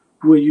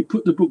 where you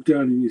put the book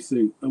down and you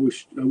think, I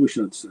wish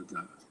I'd said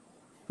that.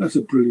 That's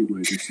a brilliant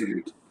way to say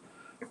it.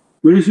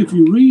 Whereas if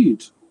you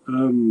read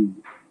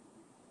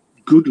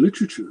good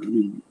literature, I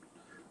mean,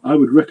 I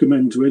would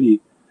recommend to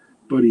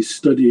anybody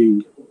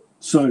studying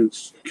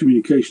science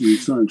communication and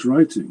science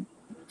writing,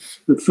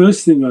 the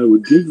first thing I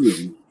would give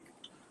them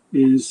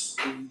is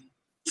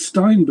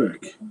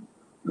Steinbeck,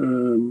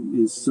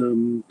 is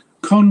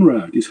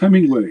Conrad, is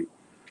Hemingway,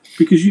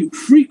 because you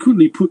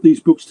frequently put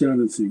these books down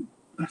and think,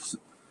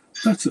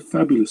 that's a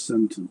fabulous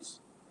sentence.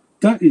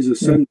 That is a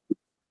sentence.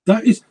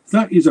 That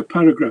is a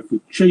paragraph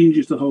that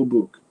changes the whole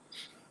book.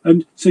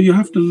 And so you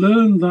have to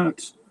learn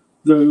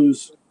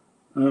those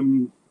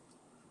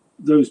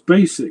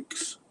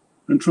basics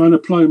and try and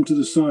apply them to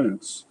the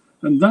science.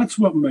 And that's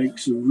what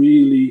makes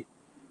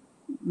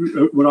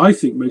what I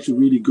think makes a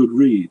really good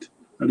read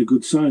and a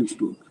good science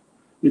book.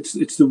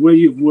 It's the way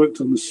you've worked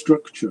on the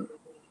structure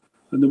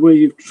and the way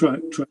you've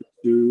tried to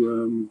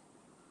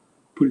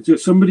put it together.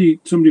 Somebody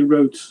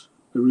wrote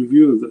a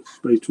review of that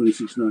Space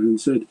 2069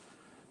 and said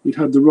it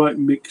had the right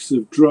mix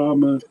of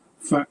drama,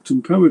 fact,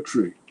 and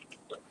poetry.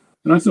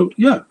 And I thought,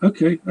 yeah,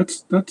 okay,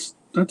 that's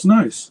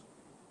nice.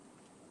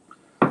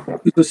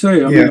 As I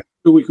say, I mean,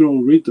 we can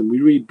all read them.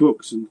 We read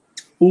books, and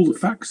all the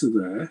facts are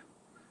there,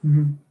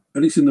 and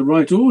it's in the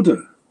right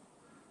order.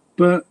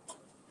 But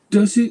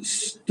does it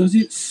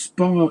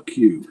spark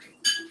you?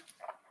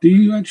 Do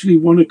you actually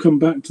want to come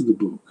back to the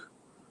book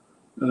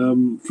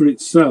for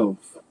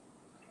itself?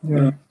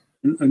 Yeah.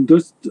 And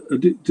does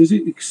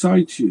it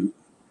excite you?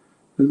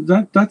 And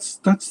that's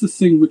the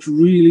thing which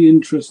really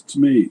interests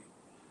me.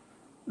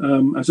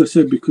 As I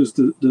said, because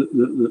the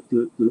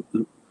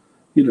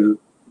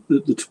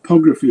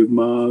topography of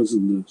Mars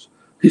and the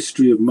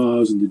history of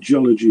Mars and the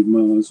geology of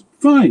Mars,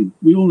 fine,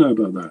 we all know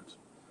about that.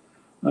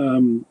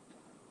 And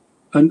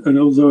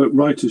although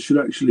writers should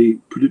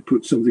actually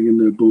put something in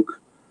their book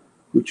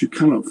which you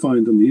cannot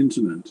find on the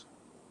internet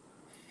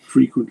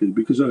frequently,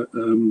 because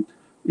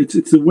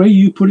it's the way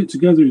you put it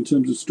together in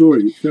terms of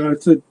story. I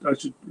said I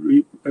should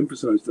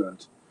emphasize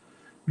that.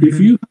 If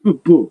you have a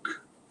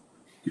book,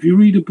 if you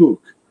read a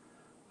book,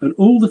 and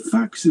all the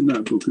facts in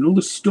that book and all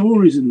the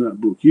stories in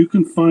that book you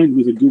can find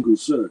with a Google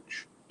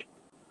search,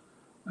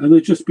 and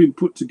they've just been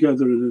put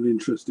together in an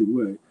interesting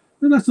way,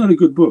 then that's not a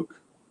good book.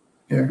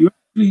 Yeah.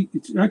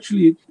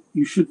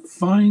 You should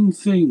find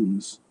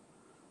things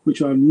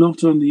which are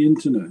not on the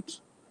internet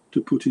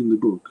to put in the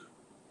book.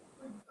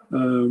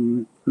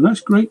 And that's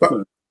great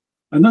fun.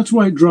 And that's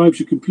why it drives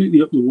you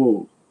completely up the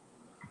wall.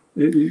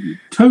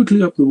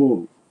 Totally up the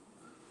wall.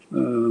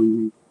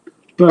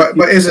 But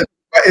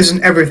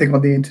isn't everything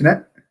on the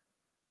internet?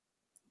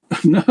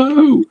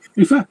 No,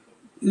 in fact,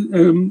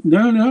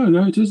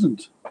 no, it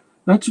isn't.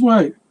 That's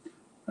why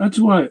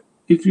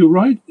if you're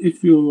right,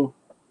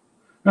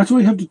 that's why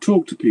you have to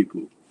talk to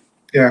people.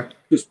 Yeah.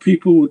 Because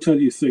people will tell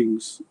you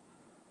things.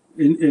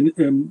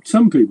 In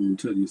some people will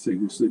tell you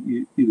things that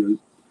you know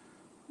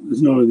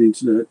there's not on the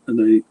internet, and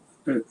they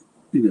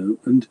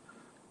and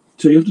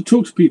so you have to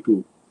talk to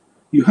people.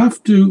 You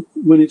have to,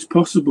 when it's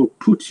possible,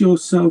 put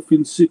yourself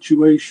in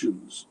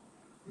situations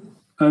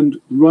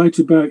and write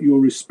about your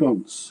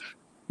response.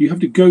 You have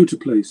to go to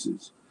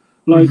places.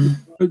 Like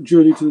a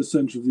journey to the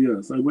center of the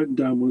earth. I went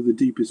down one of the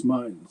deepest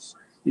mines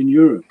in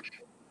Europe.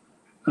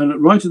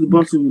 And right at the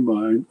bottom of the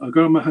mine, I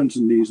got on my hands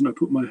and knees and I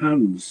put my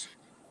hands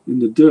in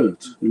the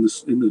dirt, in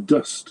the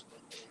dust,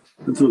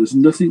 and thought, there's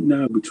nothing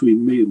now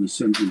between me and the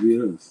center of the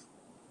earth.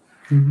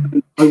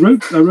 And I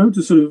wrote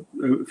a sort of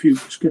a few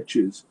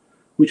sketches,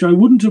 which I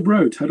wouldn't have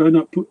wrote had I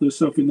not put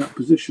myself in that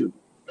position.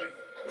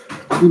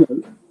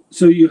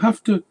 So you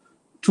have to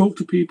talk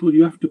to people,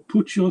 you have to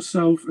put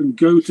yourself and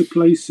go to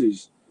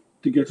places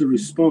to get a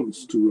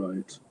response to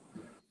write.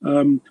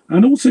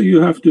 And also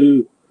you have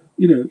to,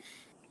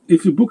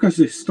 if a book has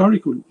a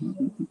historical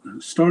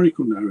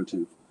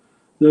narrative,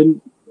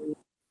 then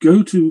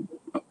go to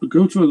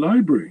a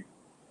library.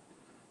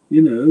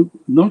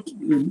 Not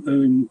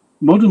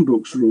modern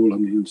books are all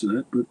on the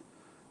internet, but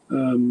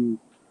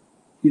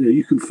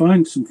you can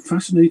find some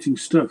fascinating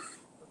stuff,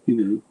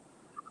 in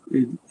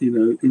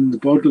the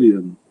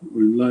Bodleian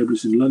or in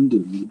libraries in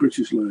London, in the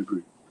British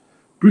Library.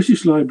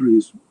 British Library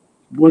is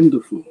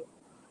wonderful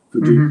for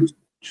doing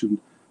research,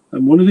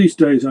 and one of these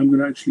days I'm going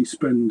to actually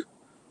spend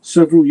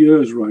several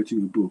years writing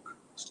a book,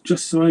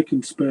 just so I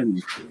can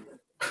spend,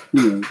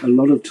 a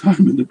lot of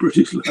time in the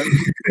British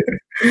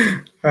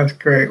Library. That's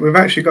great. We've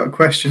actually got a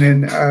question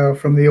in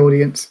from the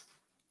audience,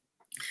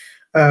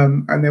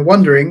 and they're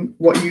wondering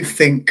what you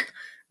think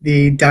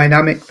the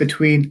dynamic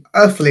between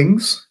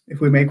Earthlings,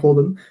 if we may call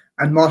them,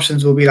 and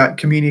Martians will be like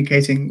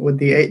communicating with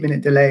the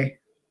 8-minute delay.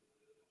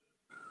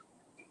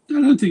 I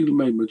don't think it'll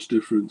make much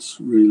difference,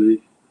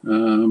 really.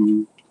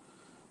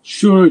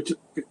 Sure.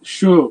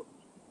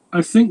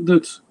 I think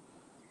that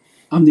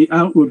on the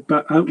outward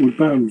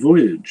bound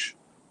voyage,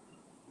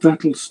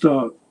 that'll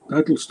start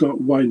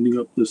winding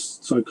up the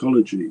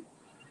psychology,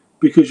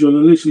 because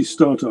you'll initially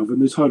start off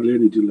and there's hardly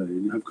any delay,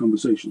 and you have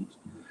conversations.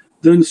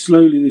 Then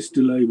slowly this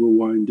delay will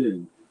wind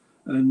in,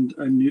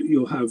 and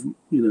you'll have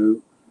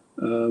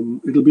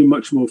it'll be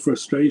much more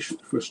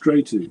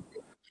frustrating.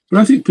 But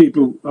I think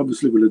people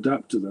obviously will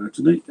adapt to that,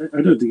 and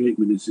I don't think 8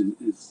 minutes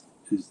is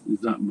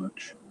that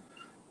much.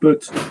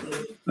 But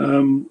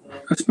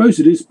I suppose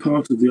it is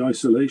part of the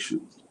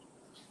isolation.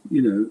 I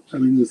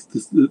mean,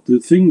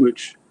 the thing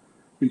which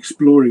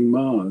exploring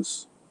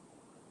Mars,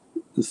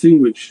 the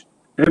thing which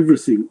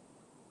everything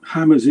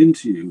hammers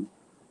into you,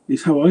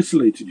 is how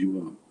isolated you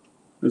are.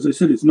 As I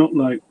said, it's not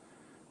like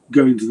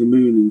going to the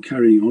moon and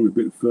carrying on a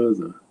bit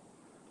further,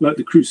 like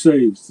the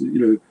Crusades.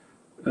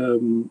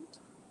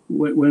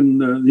 When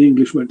the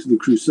English went to the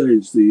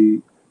Crusades,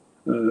 the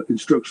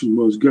instruction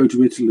was go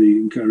to Italy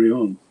and carry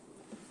on.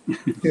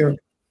 Yeah,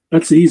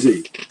 that's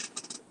easy.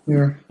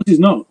 Yeah, it is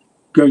not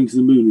going to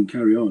the moon and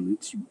carry on.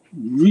 It's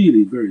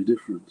really very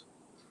different.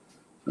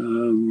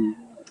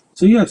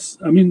 So yes,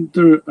 I mean,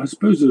 I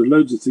suppose there are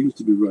loads of things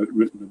to be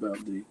written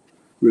about the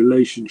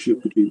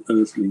relationship between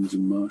Earthlings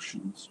and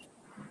Martians.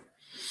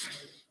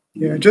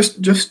 Yeah,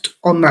 just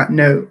on that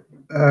note,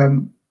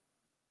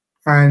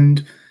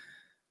 and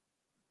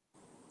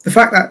the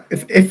fact that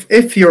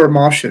if you're a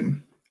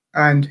Martian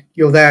and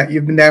you're there,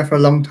 you've been there for a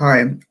long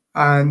time,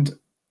 and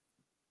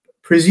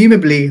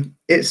presumably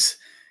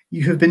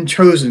you have been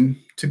chosen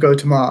to go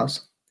to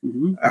Mars,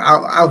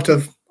 out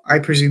of, I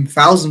presume,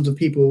 thousands of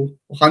people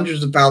or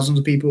hundreds of thousands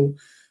of people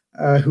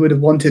who would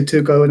have wanted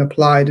to go and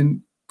applied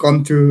and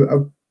gone through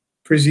a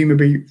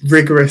presumably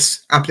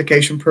rigorous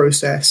application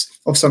process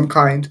of some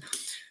kind,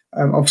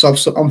 of some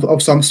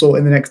sort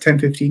in the next 10,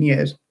 15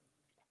 years.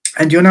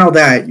 And you're now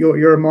there,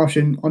 you're a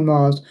Martian on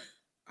Mars,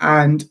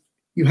 and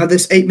you have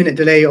this 8-minute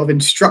delay of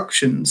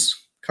instructions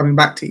coming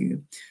back to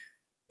you.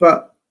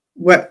 But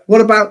what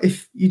about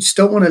if you just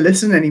don't want to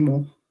listen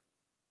anymore?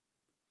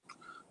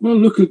 Well,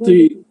 look at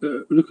the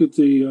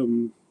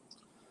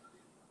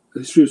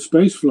history of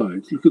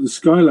spaceflight. Look at the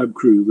Skylab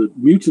crew that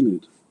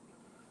mutinied.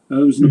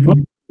 There was an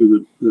Apollo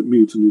crew that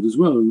mutinied as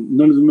well, and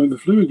none of them ever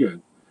flew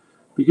again,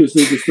 because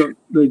they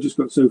just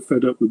got so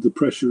fed up with the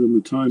pressure and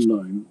the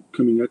timeline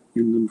coming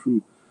in them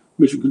from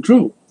mission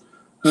control.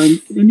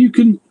 And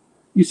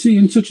you see,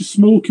 in such a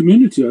small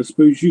community, I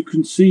suppose you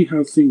can see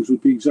how things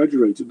would be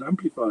exaggerated and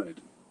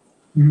amplified.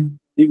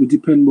 It would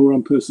depend more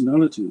on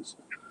personalities.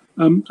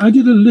 I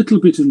did a little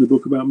bit in the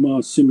book about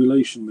Mars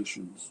simulation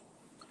missions,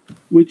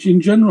 which in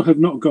general have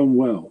not gone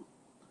well.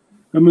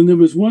 I mean, there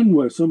was one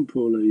where some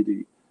poor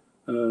lady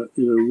in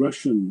a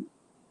Russian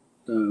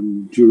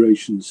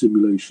duration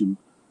simulation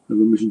of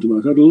a mission to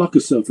Mars had to lock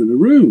herself in a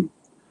room,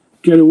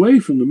 get away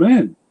from the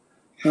men.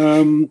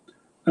 And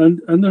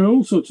there are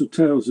all sorts of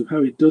tales of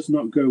how it does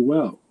not go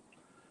well.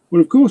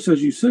 Well, of course,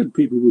 as you said,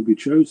 people would be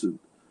chosen,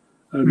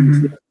 and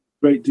there's a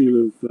great deal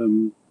of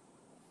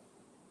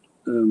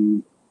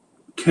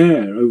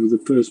care over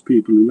the first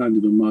people who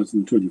landed on Mars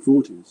in the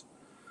 2040s.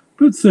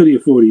 But 30 or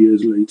 40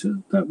 years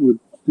later, there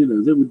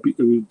would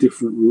be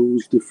different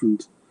rules,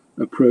 different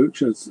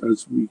approach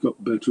as we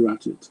got better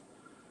at it.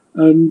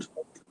 And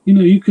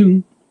you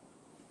can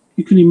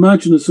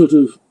imagine a sort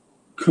of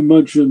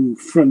curmudgeon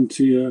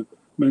frontier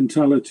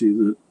mentality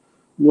that,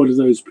 what do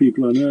those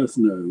people on Earth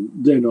know?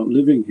 They're not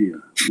living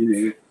here,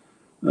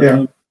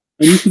 Yeah.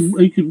 And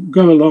you can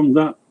go along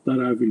that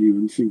avenue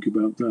and think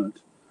about that.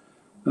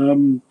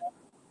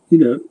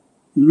 You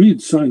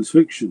read science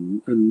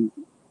fiction, and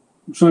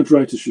science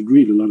writers should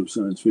read a lot of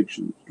science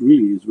fiction. It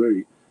really is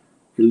very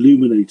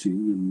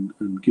illuminating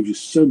and gives you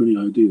so many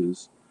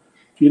ideas.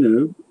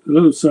 A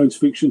lot of science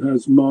fiction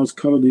has Mars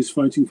colonies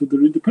fighting for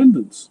their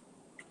independence.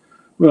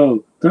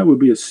 Well, that would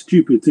be a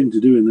stupid thing to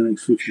do in the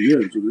next 50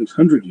 years or the next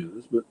 100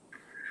 years, but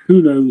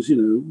who knows,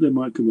 there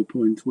might come a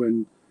point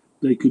when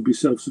they could be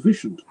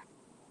self-sufficient.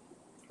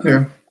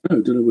 Yeah. I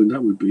don't know when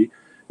that would be.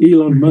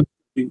 Elon Musk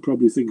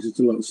probably thinks it's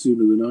a lot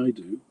sooner than I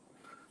do.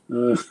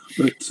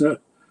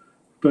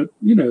 But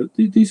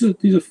these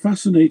are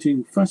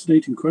fascinating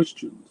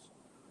questions,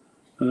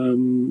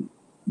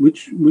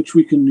 which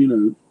we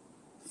can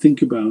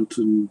think about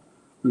and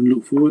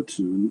look forward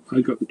to. And I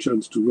got the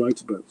chance to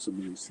write about some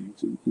of these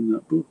things in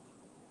that book.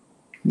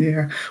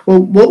 Yeah. Well,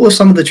 what were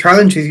some of the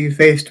challenges you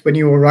faced when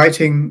you were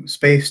writing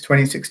Space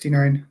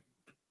 2069?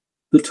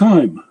 The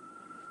time,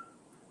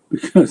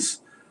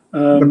 because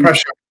The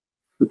pressure.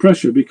 the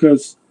pressure,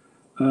 because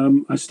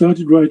I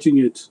started writing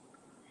it.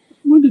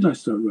 When did I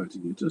start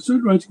writing it? I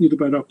started writing it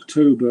about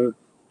October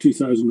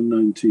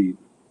 2019,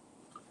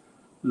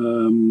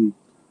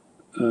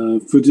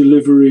 for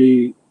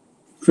delivery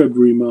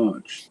February,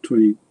 March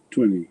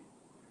 2020,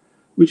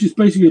 which is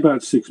basically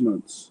about 6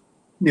 months,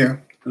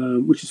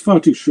 which is far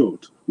too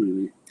short,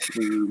 really.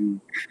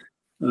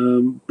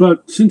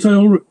 But since I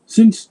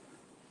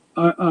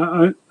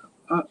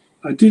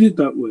did it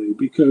that way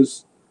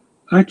because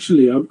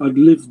actually I'd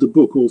lived the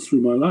book all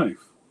through my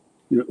life.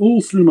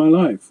 All through my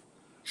life,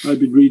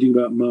 I'd been reading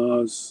about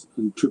Mars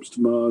and trips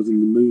to Mars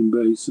and the moon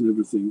base and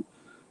everything.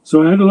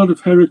 So I had a lot of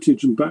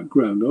heritage and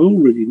background I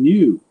already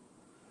knew.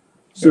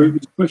 So it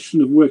was a question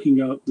of working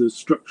out the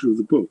structure of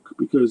the book,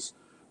 because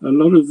a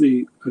lot of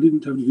I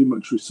didn't have to do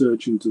much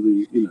research into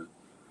the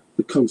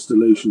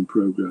Constellation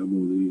program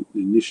or the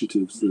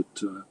initiatives that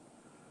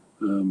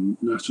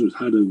NASA has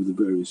had over the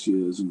various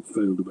years and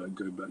failed about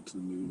going back to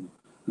the moon,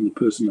 and the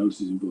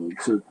personalities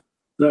involved. So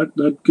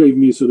that gave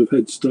me a sort of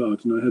head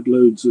start, and I had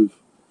loads of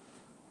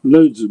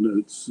notes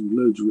and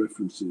loads of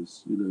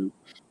references,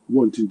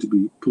 wanting to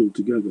be pulled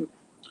together.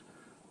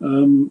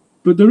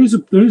 But there is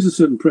a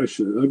certain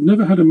pressure. I've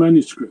never had a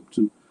manuscript,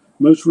 and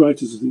most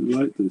writers I think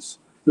like this,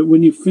 that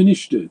when you've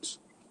finished it,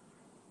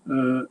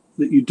 that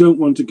you don't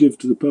want to give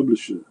to the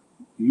publisher.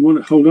 You want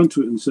to hold on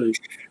to it and say,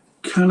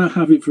 can I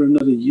have it for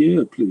another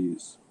year,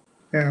 please?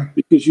 Yeah.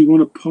 Because you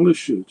want to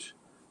polish it.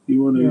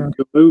 You want to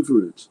go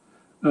over it.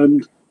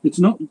 And it's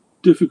not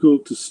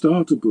difficult to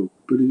start a book,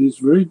 but it is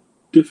very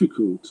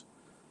difficult,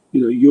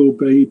 your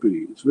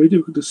baby. It's very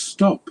difficult to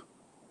stop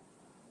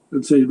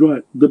and say,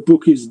 right, the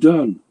book is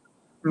done.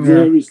 Yeah.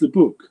 There is the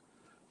book.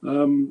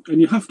 And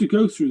you have to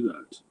go through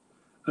that.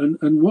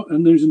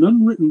 And there's an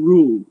unwritten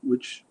rule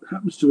which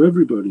happens to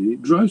everybody.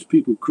 It drives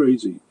people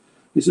crazy.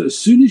 Is that as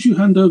soon as you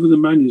hand over the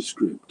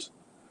manuscript,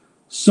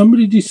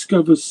 somebody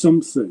discovers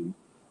something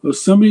or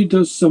somebody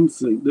does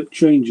something that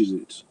changes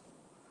it.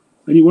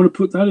 And you want to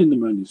put that in the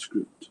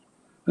manuscript.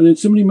 And then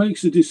somebody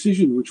makes a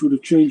decision which would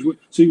have changed what.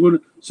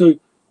 So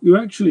you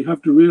actually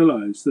have to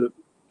realize that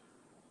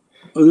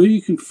although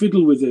you can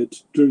fiddle with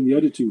it during the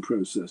editing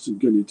process and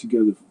getting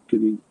together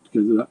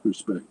that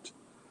respect,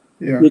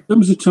 there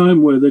comes a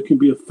time where there can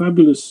be a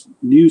fabulous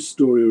news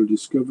story or a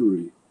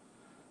discovery,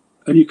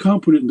 and you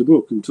can't put it in the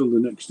book until the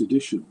next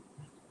edition.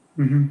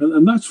 Mm-hmm.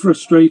 And that's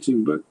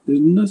frustrating, but there's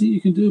nothing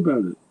you can do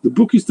about it. The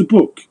book is the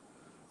book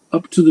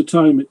up to the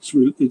time it's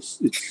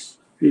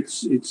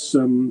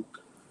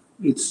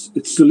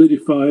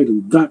solidified,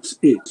 and that's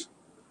it.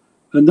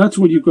 And that's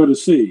what you've got to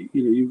see.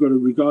 You've got to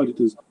regard it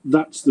as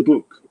that's the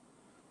book.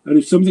 And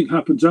if something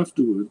happens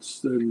afterwards,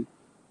 then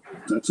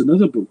that's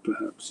another book,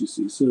 perhaps, you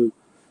see. So,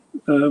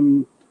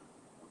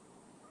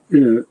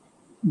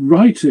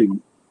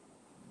 writing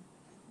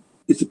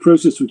is a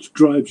process which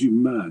drives you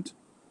mad.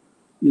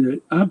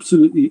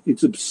 Absolutely,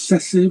 it's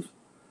obsessive.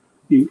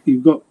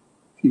 You've got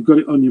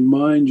it on your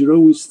mind. You're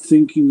always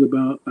thinking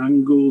about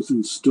angles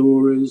and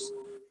stories.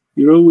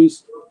 You're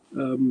always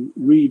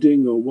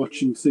reading or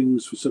watching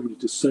things for somebody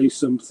to say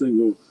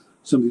something or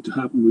something to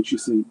happen, which you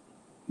think,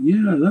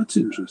 yeah, that's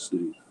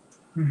interesting.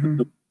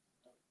 Mm-hmm.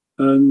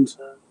 And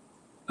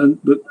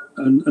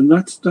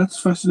that's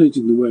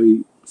fascinating, the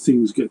way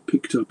things get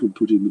picked up and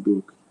put in the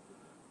book.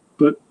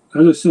 But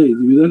as I say,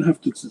 you then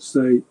have to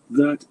say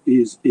that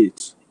is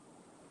it.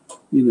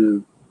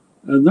 And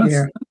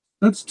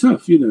that's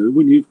tough.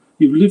 When you've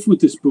lived with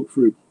this book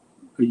for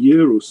a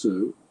year or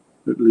so,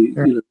 at least.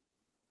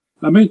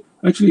 I mean,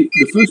 actually,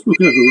 the first book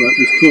I ever wrote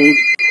was called.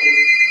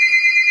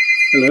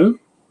 Hello.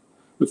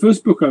 The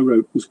first book I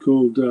wrote was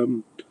called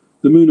The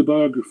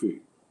Moonobiography.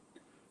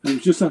 And it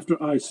was just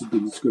after ice had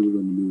been discovered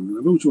on the moon. And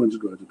I've always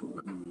wanted to write a book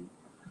about the moon.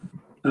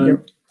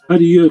 And I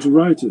had a year to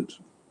write it.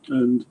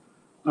 And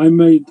I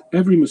made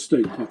every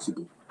mistake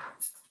possible.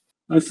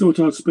 I thought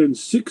I'd spend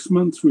 6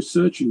 months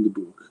researching the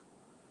book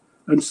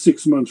and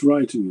 6 months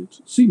writing it.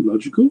 Seemed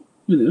logical,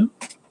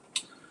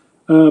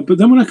 But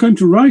then when I came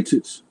to write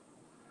it,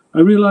 I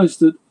realized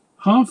that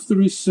half the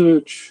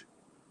research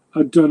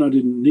I'd done I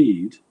didn't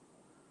need,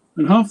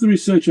 and half the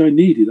research I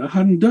needed I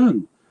hadn't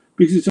done.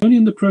 Because it's only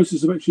in the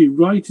process of actually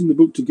writing the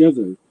book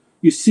together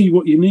you see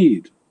what you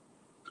need.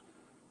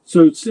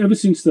 So ever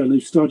since then,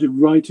 I've started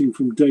writing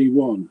from day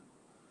one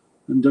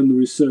and done the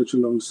research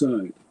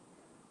alongside.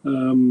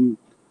 I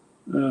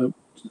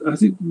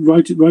think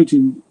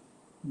writing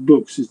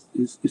books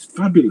is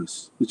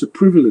fabulous. It's a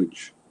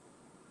privilege.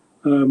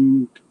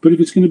 But if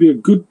it's going to be a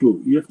good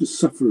book, you have to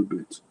suffer a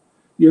bit.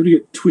 You have to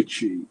get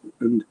twitchy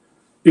and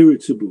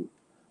irritable,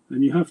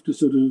 and you have to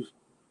sort of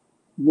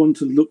want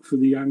to look for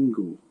the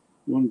angle,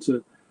 want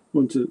to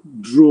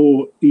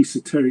draw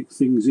esoteric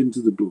things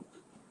into the book,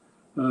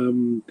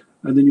 and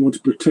then you want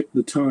to protect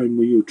the time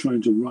where you're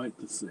trying to write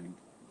the thing.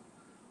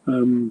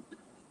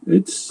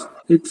 It's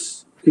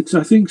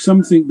I think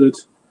something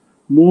that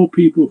more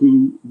people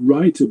who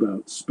write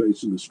about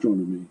space and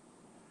astronomy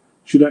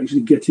should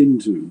actually get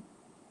into,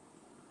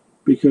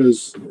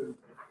 because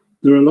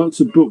there are lots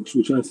of books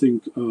which I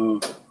think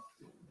are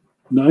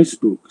nice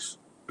books,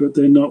 but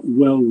they're not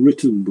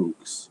well-written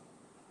books,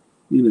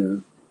 you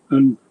know.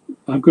 And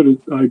I've got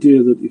an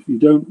idea that if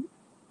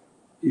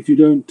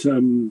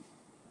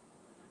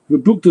a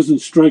book doesn't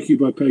strike you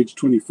by page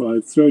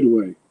 25, throw it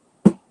away.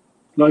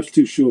 Life's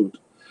too short.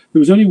 There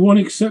was only one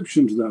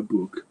exception to that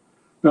book,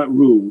 that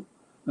rule,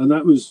 and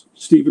that was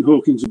Stephen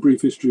Hawking's A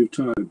Brief History of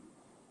Time.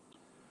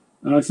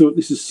 And I thought,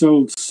 this has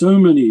sold so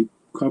many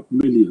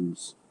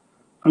millions.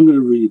 I'm going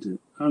to read it.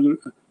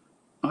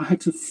 I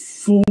had to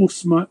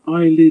force my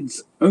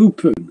eyelids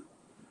open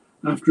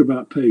after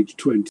about page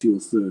 20 or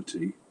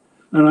 30.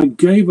 And I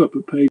gave up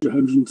at page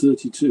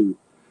 132.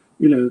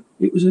 You know,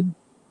 it was a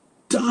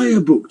dire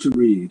book to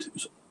read. It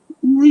was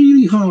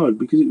really hard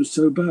because it was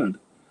so bad.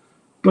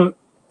 But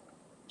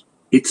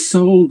it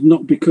sold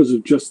not because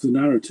of just the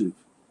narrative.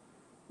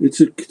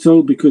 It's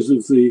sold because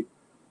of the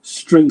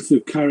strength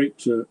of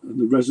character and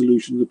the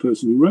resolution of the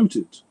person who wrote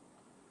it.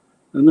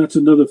 And that's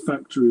another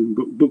factor in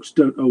books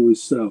don't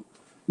always sell.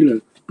 You know,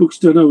 books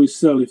don't always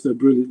sell if they're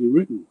brilliantly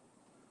written.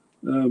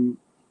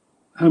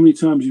 How many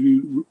times have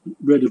you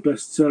read a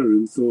bestseller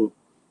and thought,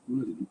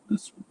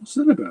 what's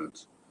that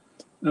about?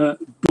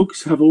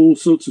 Books have all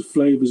sorts of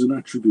flavors and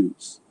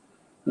attributes.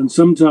 And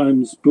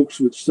sometimes books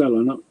which sell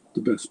are not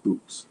the best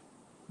books.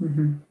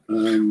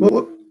 Mm-hmm.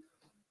 Well,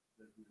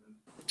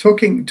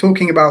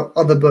 talking about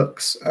other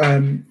books,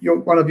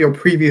 one of your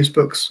previous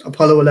books,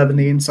 Apollo 11,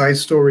 The Inside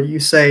Story, you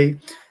say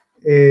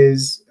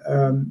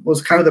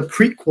was kind of the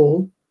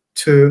prequel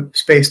to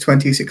Space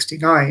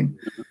 2069.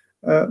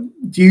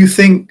 Do you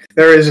think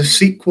there is a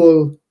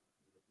sequel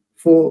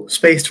for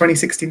Space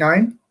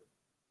 2069?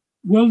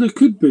 Well, there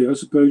could be, I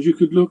suppose. You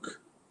could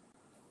look,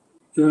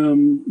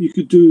 you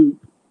could do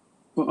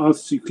what Arthur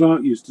C.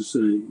 Clarke used to say.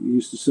 He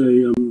used to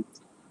say,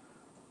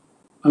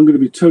 I'm going to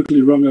be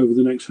totally wrong over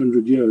the next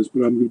 100 years,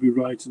 but I'm going to be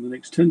right in the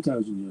next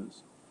 10,000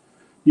 years.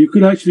 You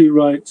could actually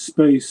write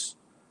Space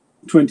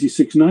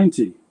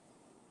 2690,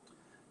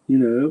 you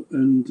know,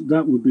 and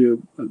that would be a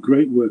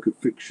great work of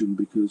fiction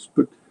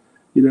but,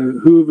 you know,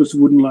 who of us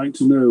wouldn't like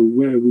to know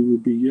where we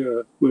would be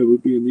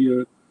in the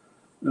year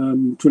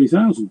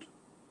 20,000,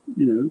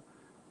 you know?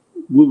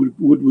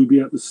 Would we be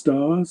at the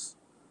stars?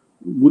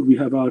 Would we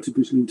have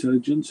artificial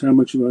intelligence? How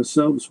much of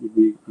ourselves would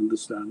we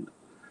understand?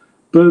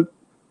 But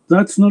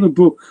that's not a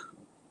book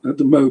at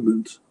the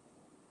moment.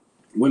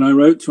 When I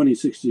wrote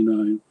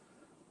 2069,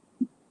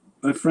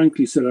 I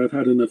frankly said I've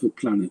had enough of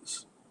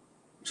planets.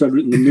 So I'd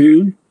written the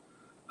moon,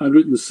 I'd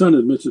written the sun,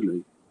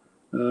 admittedly,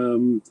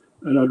 and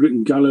I'd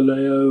written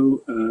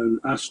Galileo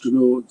and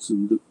astronauts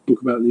and the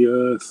book about the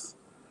Earth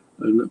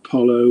and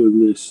Apollo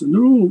and this, and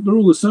they're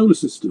all the solar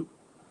system.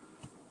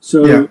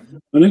 So yeah.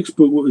 My next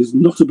book is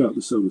not about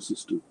the solar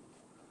system.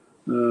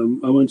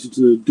 I wanted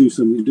to do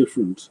something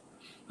different.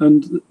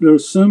 And there are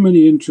so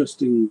many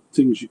interesting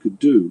things you could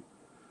do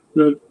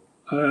that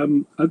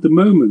at the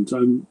moment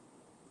I'm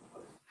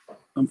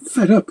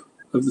fed up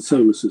of the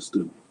solar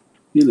system.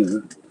 You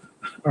know.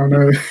 Oh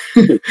no.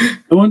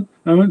 I want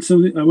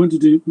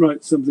to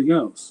write something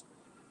else.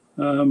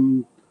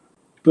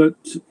 But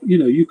you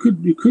know, you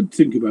could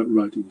think about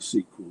writing a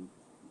sequel,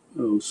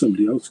 or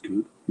somebody else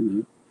could, you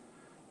know.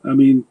 I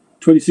mean,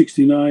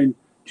 2069,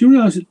 do you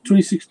realise that it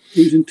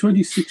was in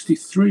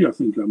 2063, I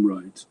think I'm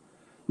right,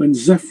 when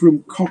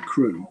Zefram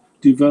Cochrane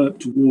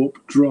developed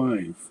warp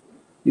drive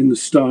in the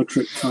Star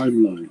Trek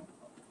timeline?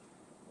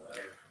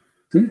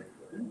 I'm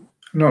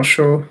not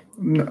sure.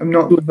 I'm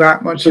not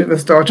that much of a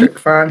Star Trek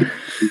fan.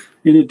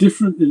 In a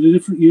different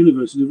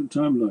universe, a different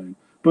timeline,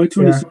 by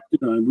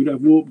 2069, we'd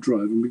have warp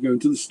drive and we'd go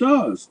into the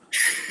stars.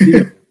 You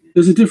know,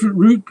 there's a different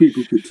route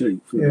people could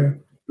take for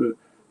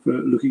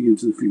looking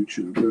into the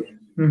future. But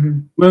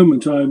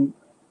moment, I'm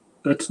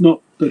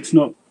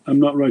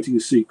not writing a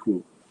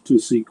sequel to a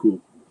sequel.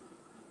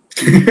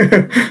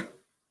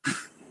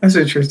 That's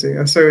interesting.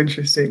 That's so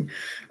interesting.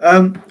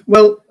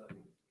 Well,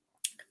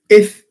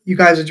 if you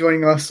guys are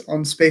joining us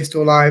on Space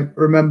Store Live,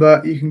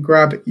 remember you can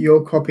grab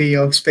your copy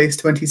of Space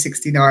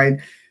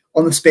 2069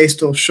 on the Space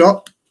Store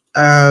shop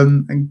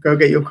and go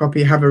get your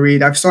copy, have a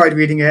read. I've started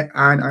reading it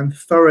and I'm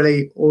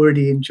thoroughly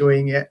already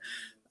enjoying it.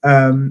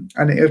 And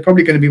it's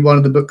probably going to be one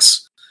of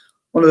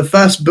the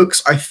first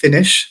books I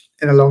finish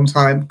in a long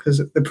time, because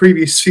the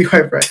previous few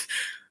I've read,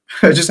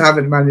 I just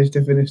haven't managed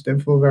to finish them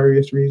for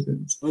various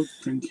reasons. Oh,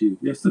 thank you.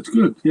 Yes, that's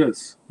good.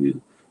 Yes, yeah.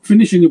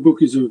 Finishing a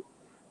book is a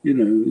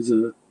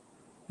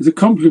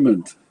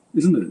compliment,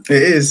 isn't it?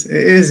 It is.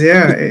 It is.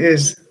 Yeah, it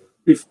is.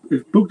 If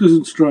book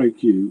doesn't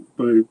strike you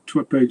by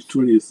page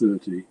 20 or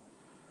 30,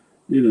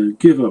 you know,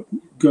 give up.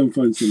 Go and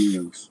find something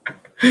else.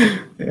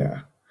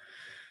 Yeah.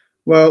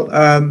 Well,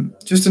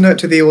 just a note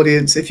to the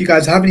audience: if you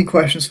guys have any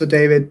questions for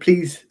David,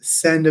 please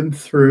send them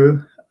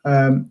through.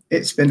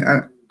 It's been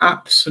an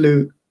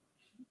absolute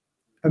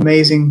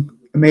amazing.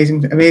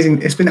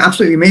 It's been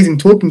absolutely amazing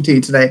talking to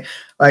you today.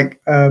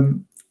 Like,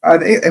 and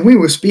we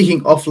were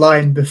speaking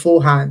offline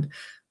beforehand,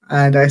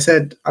 and I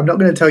said I'm not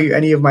going to tell you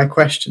any of my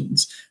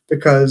questions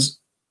because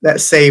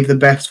let's save the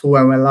best for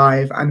when we're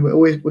live, and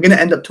we're going to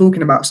end up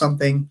talking about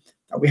something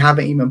that we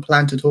haven't even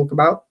planned to talk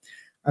about,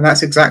 and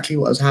that's exactly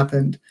what has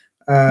happened.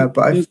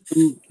 But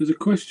there's a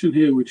question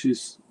here, which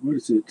is, what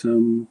is it?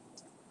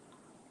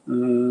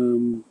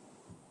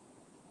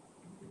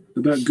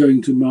 About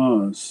going to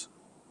Mars.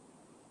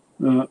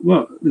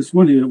 Well, there's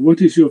one here.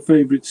 What is your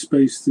favorite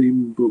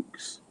space-themed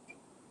books?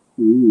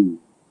 Ooh.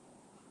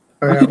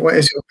 What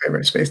is your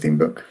favorite space-themed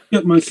book?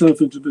 Get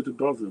myself into a bit of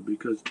bother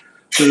because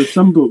there are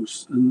some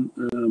books and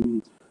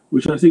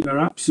which I think are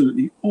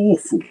absolutely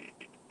awful,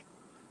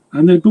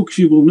 and they're books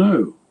you will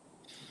know.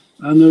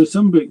 And there are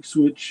some books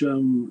which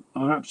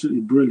are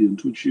absolutely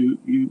brilliant, which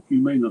you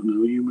may not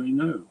know, or you may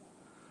know.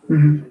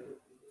 Mm-hmm.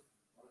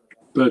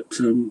 But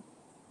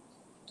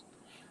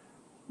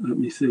let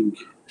me think.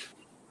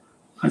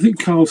 I think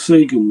Carl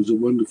Sagan was a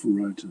wonderful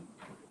writer.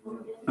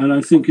 And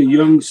I think a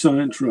young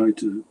science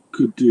writer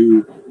could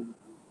do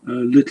a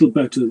little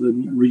better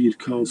than read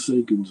Carl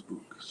Sagan's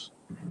books,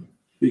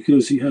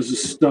 because he has a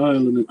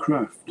style and a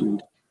craft.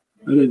 And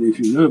I don't know if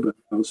you know about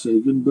Carl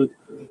Sagan, but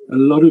a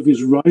lot of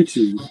his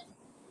writing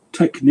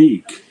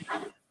technique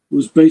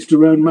was based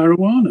around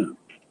marijuana.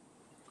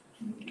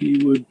 He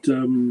would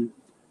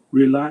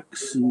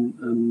relax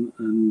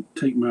and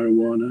take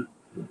marijuana,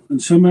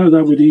 and somehow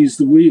that would ease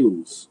the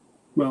wheels.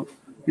 Well,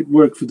 it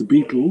worked for the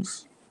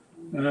Beatles,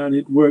 and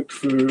it worked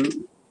for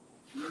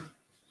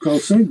Carl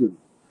Sagan.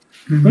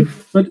 Mm-hmm.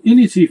 But in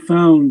it, he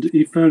found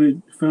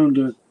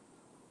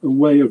a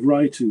way of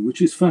writing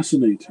which is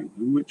fascinating,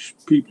 and which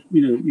people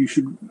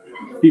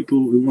people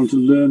who want to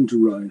learn to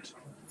write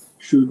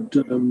should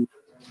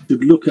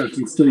look at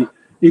and study.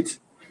 It's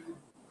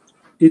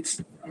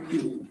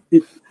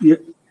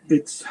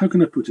how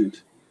can I put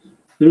it?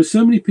 There are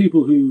so many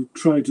people who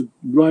try to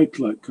write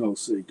like Carl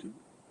Sagan,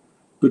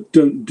 but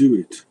don't do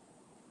it,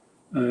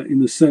 in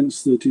the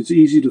sense that it's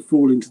easy to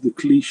fall into the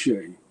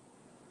cliche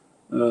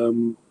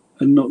and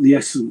not the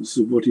essence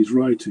of what he's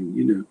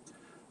writing.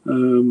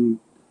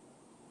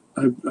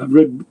 I've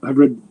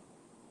read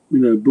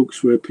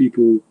books where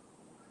people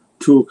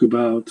talk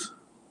about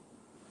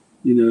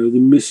the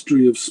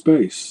mystery of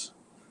space,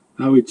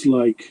 how it's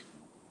like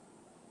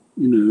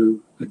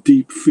a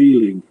deep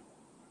feeling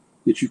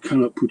that you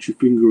cannot put your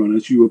finger on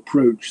as you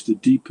approach the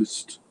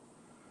deepest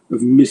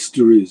of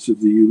mysteries of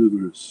the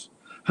universe.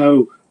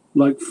 How,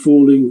 like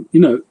falling,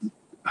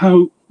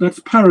 how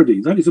that's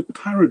parody. That is a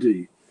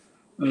parody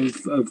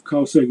of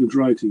Carl Sagan's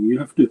writing. You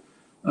have to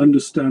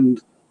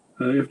understand,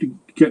 you have to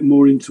get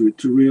more into it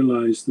to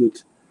realize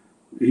that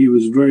he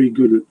was very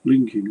good at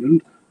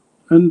linking.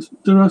 And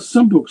there are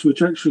some books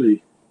which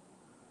actually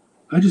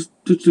I just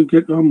to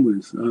get on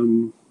with.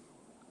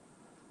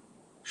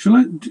 Shall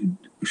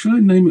I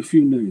name a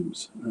few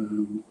names?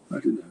 I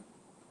don't know.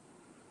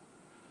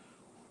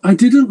 I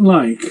didn't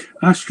like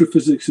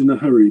Astrophysics in a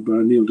Hurry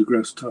by Neil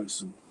deGrasse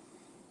Tyson.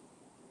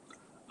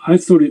 I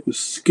thought it was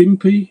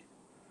skimpy,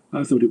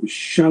 I thought it was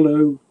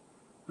shallow,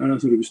 and I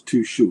thought it was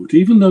too short.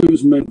 Even though it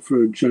was meant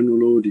for a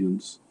general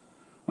audience,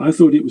 I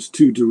thought it was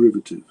too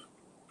derivative.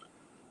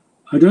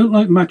 I don't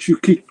like Machu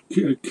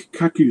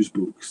Kaku's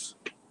books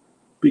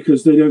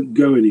because they don't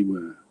go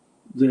anywhere.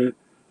 They're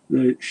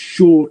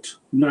short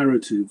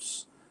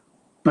narratives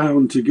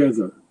bound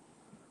together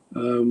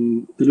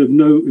that have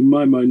in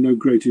my mind, no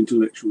great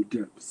intellectual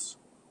depths.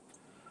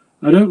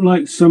 I don't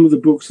like some of the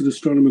books that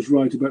astronomers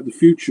write about the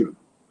future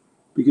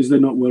because they're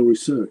not well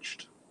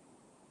researched.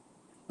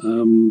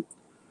 So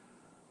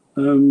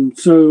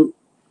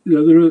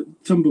there are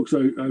some books I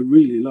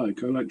really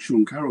like. I like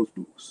Sean Carroll's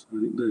books. I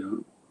think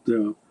they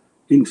are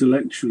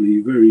intellectually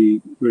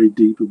very, very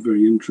deep and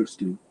very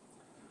interesting.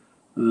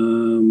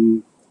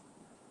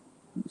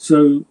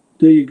 So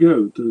there you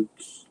go.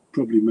 That's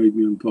probably made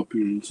me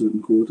unpopular in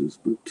certain quarters,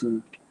 but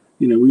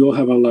we all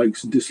have our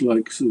likes and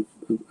dislikes of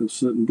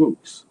certain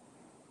books,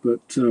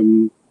 but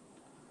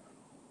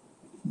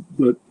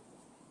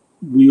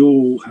we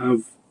all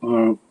have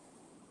our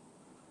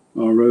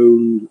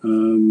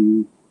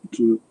own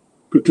sort of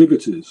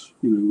proclivities.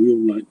 We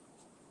all like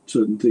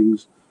certain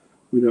things.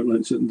 We don't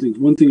like certain things.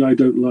 One thing I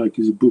don't like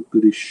is a book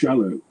that is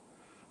shallow.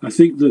 I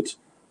think that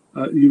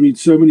you read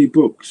so many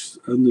books,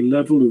 and the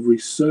level of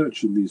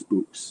research in these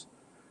books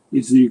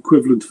is the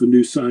equivalent of a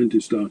New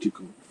Scientist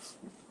article,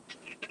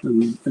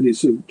 and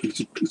it's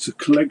a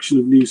collection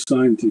of New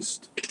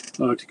Scientist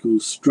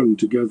articles strung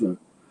together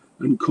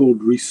and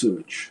called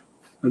research,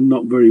 and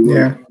not very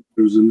well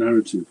as a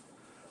narrative.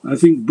 I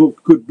think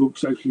good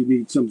books actually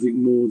need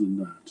something more than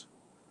that.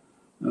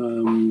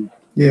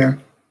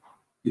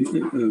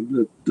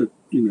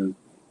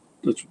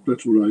 That's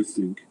what I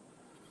think.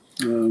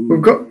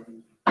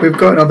 We've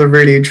got another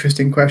really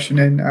interesting question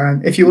in.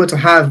 If you were to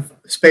have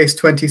Space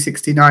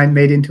 2069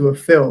 made into a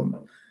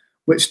film,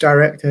 which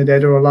director,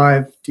 dead or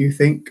alive, do you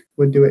think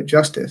would do it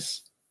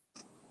justice?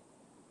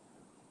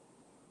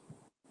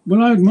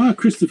 Well, I admire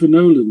Christopher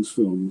Nolan's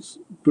films,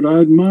 but I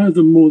admire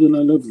them more than I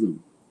love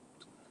them.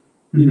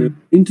 Mm-hmm.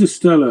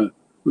 Interstellar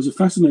was a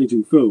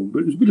fascinating film, but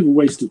it was a bit of a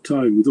waste of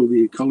time with all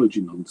the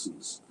ecology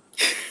nonsense.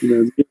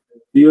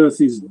 The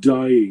Earth is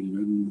dying,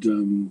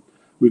 and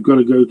we've got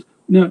to go.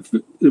 No,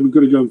 we've got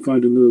to go and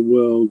find another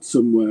world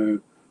somewhere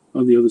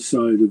on the other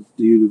side of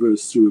the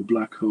universe through a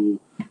black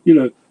hole. You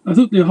know, I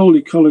thought the whole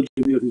ecology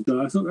of the Earth is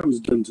dying. I thought that was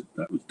done.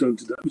 That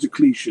was a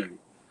cliche.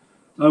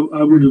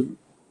 I would have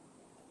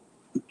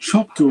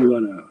chopped all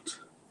that out,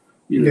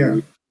 you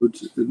know,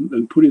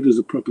 and put it as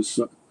a proper,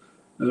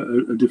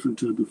 a different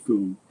type of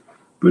film.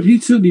 But he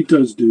certainly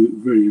does do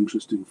very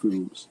interesting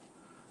films.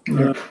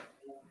 Yeah.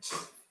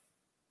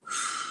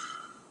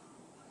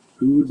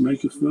 Who would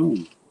make a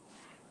film?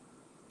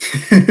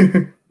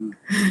 I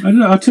don't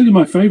know. I'll tell you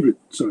my favourite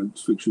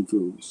science fiction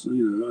films.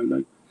 You know, I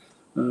like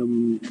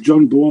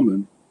John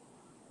Borman.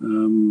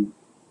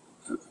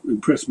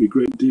 Impressed me a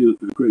great deal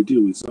with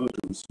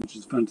Zardoz, which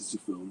is a fantasy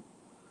film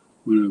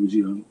when I was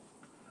young.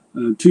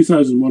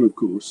 2001, of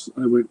course,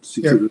 I went to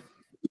see it as a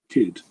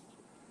kid,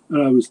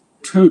 and I was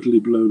totally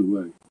blown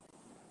away.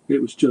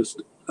 It was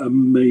just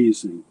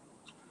amazing.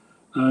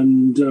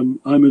 And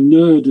I'm a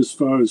nerd as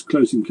far as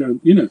Close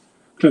Encounters of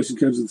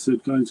the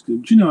Third Kind.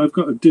 Do you know, I've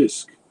got a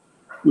disc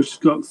which has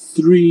got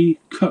 3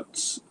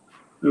 cuts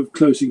of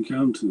Close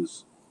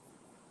Encounters,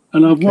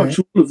 and I've watched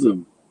all of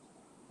them.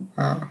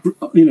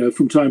 You know,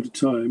 from time to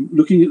time,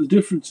 looking at the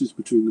differences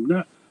between them.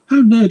 Now,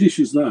 how nerdish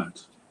is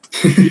that?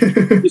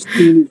 This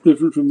scene is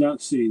different from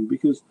that scene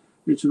because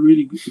it's a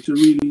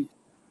really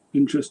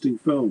interesting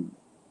film.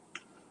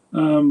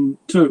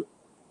 So,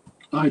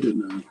 I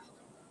don't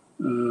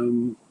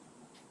know.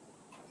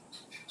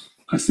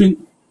 I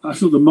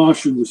thought The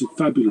Martian was a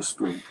fabulous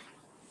film.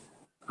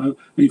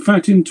 In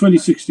fact, in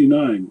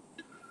 2069,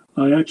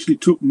 I actually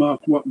took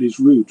Mark Watney's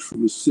route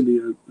from a silly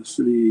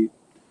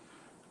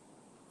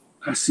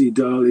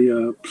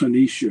Acidalia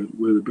Planitia,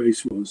 where the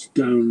base was,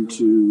 down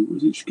to,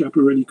 was it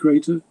Schiaparelli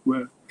crater,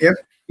 where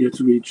he had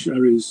to reach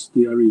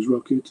the Ares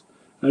rocket,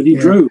 and he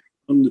drove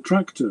on the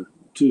tractor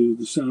to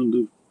the sound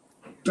of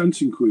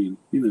Dancing Queen,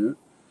 you know.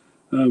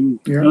 And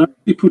I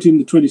actually put in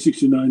the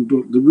 2069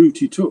 book the route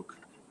he took,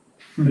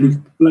 and he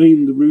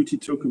explained the route he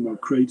took and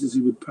what craters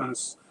he would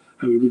pass,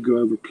 how he would go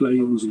over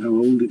plains and how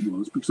old it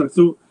was, because I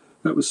thought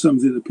that was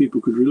something that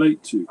people could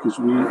relate to, because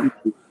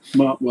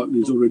Mark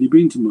Watney's already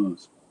been to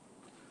Mars.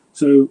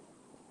 So,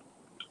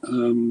 I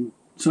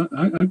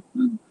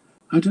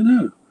don't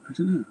know.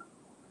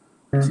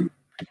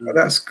 Well,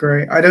 that's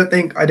great. I don't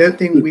think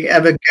we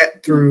ever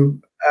get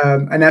through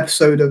an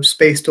episode of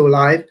Space Tour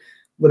Live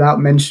without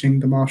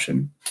mentioning The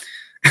Martian.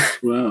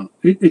 Wow,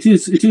 it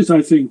is.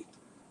 I think,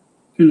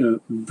 you know,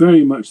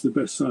 very much the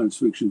best science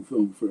fiction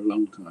film for a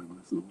long time,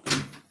 I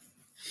thought.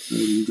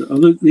 And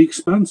although The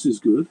Expanse is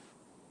good,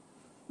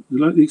 you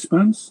like The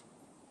Expanse?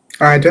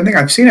 I don't think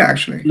I've seen it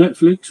actually. On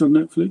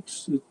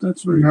Netflix.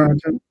 That's very good. I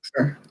don't think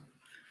so.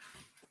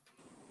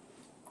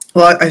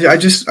 Well, I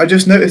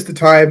just noticed the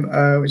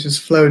time, which has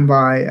flown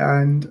by,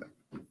 and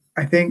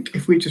I think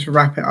if we just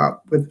wrap it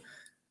up with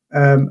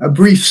a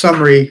brief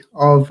summary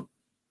of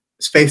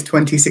Space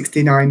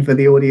 2069 for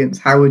the audience,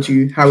 how would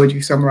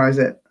you summarize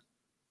it?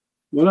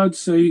 Well, I'd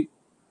say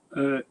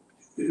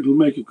it'll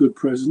make a good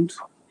present.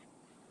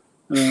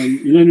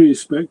 In any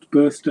respect,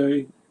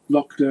 birthday,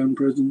 lockdown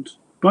present.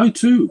 Buy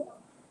 2.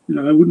 You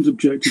know, I wouldn't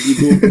object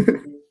if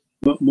you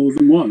bought more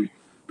than 1.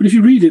 But if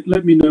you read it,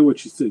 let me know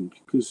what you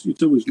think, because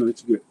it's always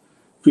nice to get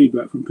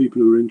feedback from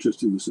people who are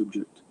interested in the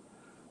subject.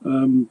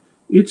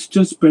 It's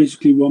just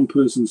basically one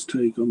person's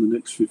take on the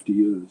next 50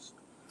 years.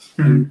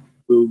 And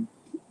we'll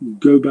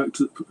go back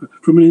to,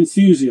 from an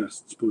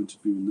enthusiast's point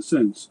of view, in the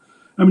sense,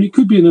 I mean, it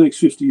could be in the next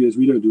 50 years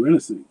we don't do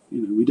anything.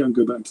 You know, we don't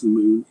go back to the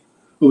moon,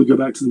 or we go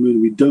back to the moon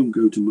and we don't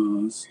go to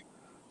Mars.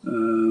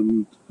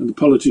 And the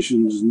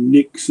politicians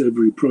nix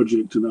every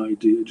project and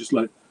idea, just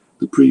like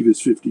the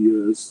previous 50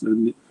 years,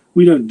 and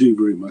we don't do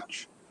very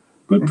much.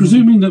 But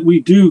presuming that we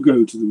do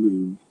go to the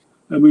moon,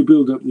 and we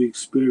build up the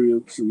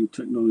experience and the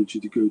technology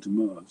to go to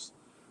Mars,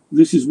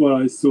 this is what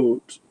I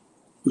thought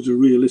was a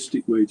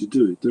realistic way to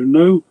do it. There are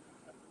no,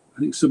 I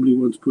think somebody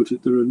once put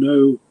it, there are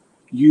no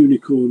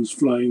unicorns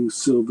flying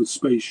silver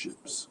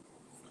spaceships.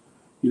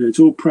 You know, it's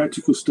all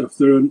practical stuff.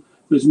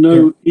 There's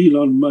no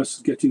Elon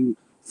Musk getting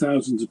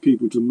thousands of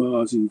people to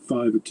Mars in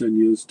 5 or 10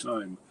 years'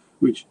 time,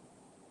 which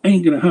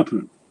ain't going to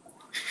happen.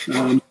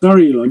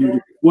 Sorry, Elon, you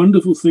do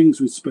wonderful things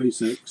with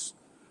SpaceX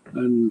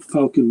and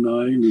Falcon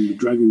 9 and the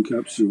Dragon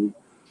capsule,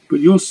 but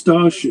your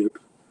Starship,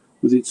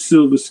 with its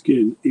silver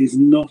skin, is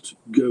not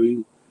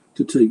going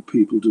to take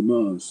people to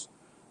Mars.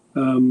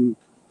 On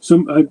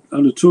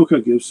a talk I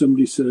gave,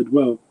 somebody said,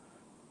 well,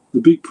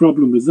 the big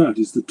problem with that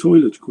is the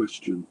toilet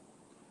question.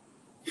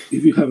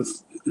 If you have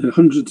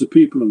hundreds of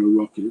people on a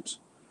rocket,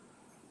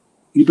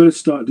 you better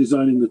start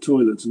designing the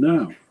toilets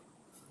now,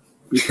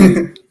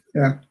 because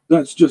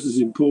that's just as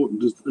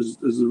important as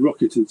the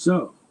rocket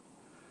itself.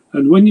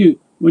 And when you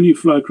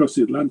fly across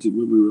the Atlantic,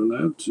 when we were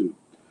allowed to,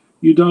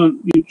 you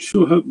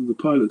sure hope that the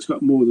pilot's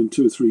got more than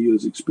 2 or 3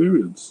 years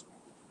experience.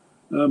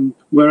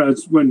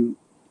 Whereas when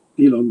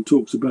Elon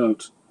talks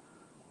about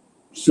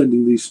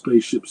sending these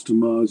spaceships to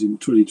Mars in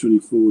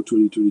 2024,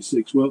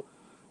 2026, well,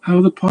 how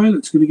are the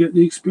pilots going to get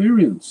the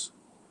experience?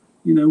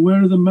 You know,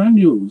 where are the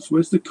manuals?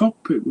 Where's the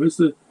cockpit? Where's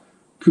the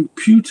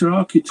computer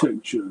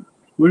architecture.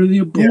 Where are the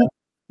abort,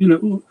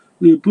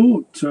 the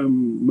abort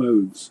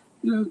modes?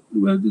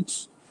 Well,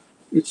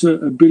 it's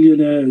a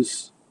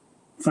billionaire's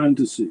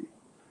fantasy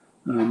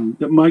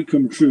that might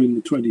come true in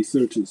the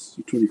 2030s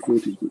or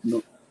 2040s,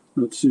 but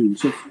not soon.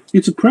 So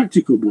it's a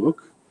practical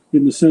book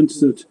in the sense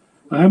that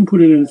I haven't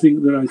put in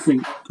anything that I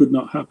think could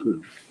not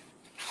happen.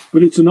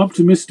 But it's an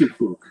optimistic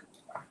book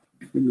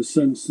in the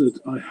sense that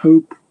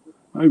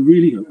I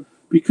really hope,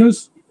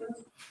 because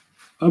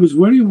I was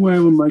very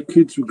aware when my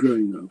kids were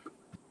growing up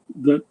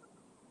that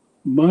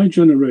my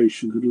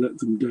generation had let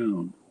them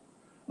down.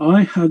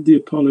 I had the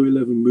Apollo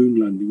 11 moon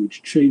landing,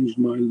 which changed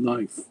my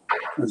life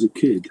as a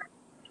kid.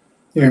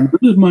 Yeah.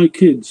 None of my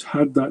kids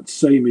had that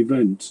same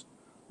event,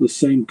 the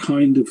same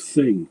kind of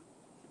thing,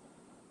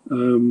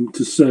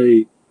 to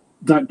say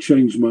that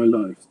changed my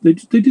life.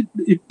 It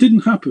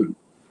didn't happen.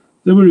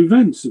 There were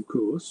events, of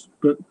course,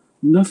 but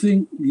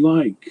anything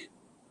like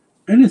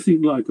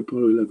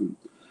Apollo 11.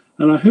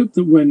 And I hope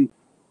that when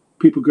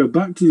people go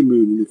back to the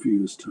moon in a few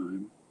years'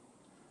 time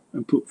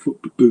and put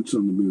boots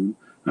on the moon,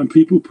 and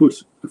people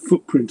put a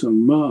footprint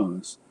on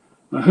Mars,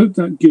 I hope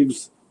that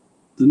gives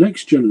the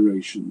next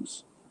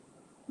generations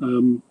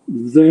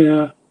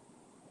their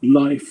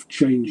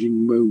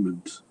life-changing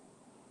moment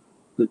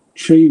that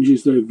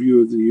changes their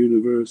view of the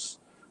universe,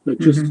 that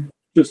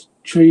just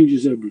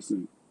changes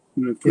everything.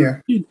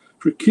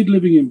 For a kid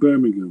living in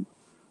Birmingham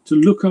to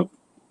look up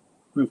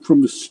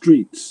from the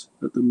streets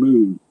at the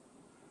moon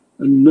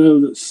and know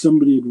that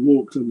somebody had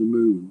walked on the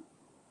moon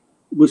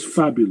was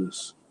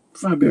fabulous.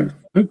 Yeah.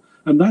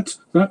 And that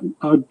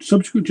our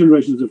subsequent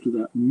generations after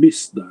that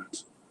missed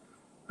that.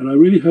 And I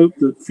really hope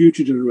that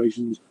future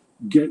generations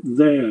get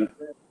their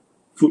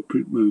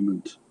footprint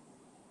moment.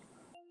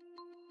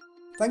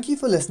 Thank you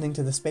for listening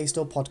to the Space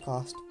Door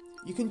podcast.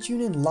 You can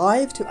tune in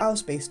live to our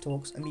Space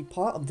Talks and be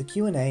part of the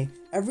Q&A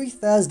every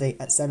Thursday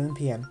at 7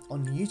 p.m.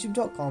 on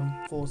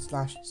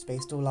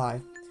youtube.com/Space Door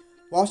Live.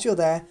 Whilst you're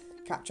there,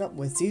 catch up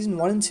with season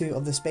 1 and 2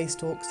 of the Space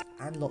Talks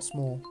and lots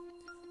more.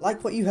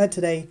 Like what you heard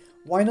today,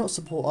 why not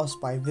support us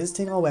by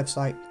visiting our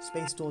website,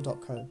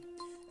 spacedoor.co,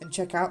 and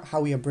check out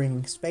how we are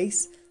bringing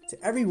space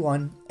to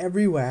everyone,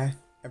 everywhere,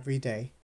 every day.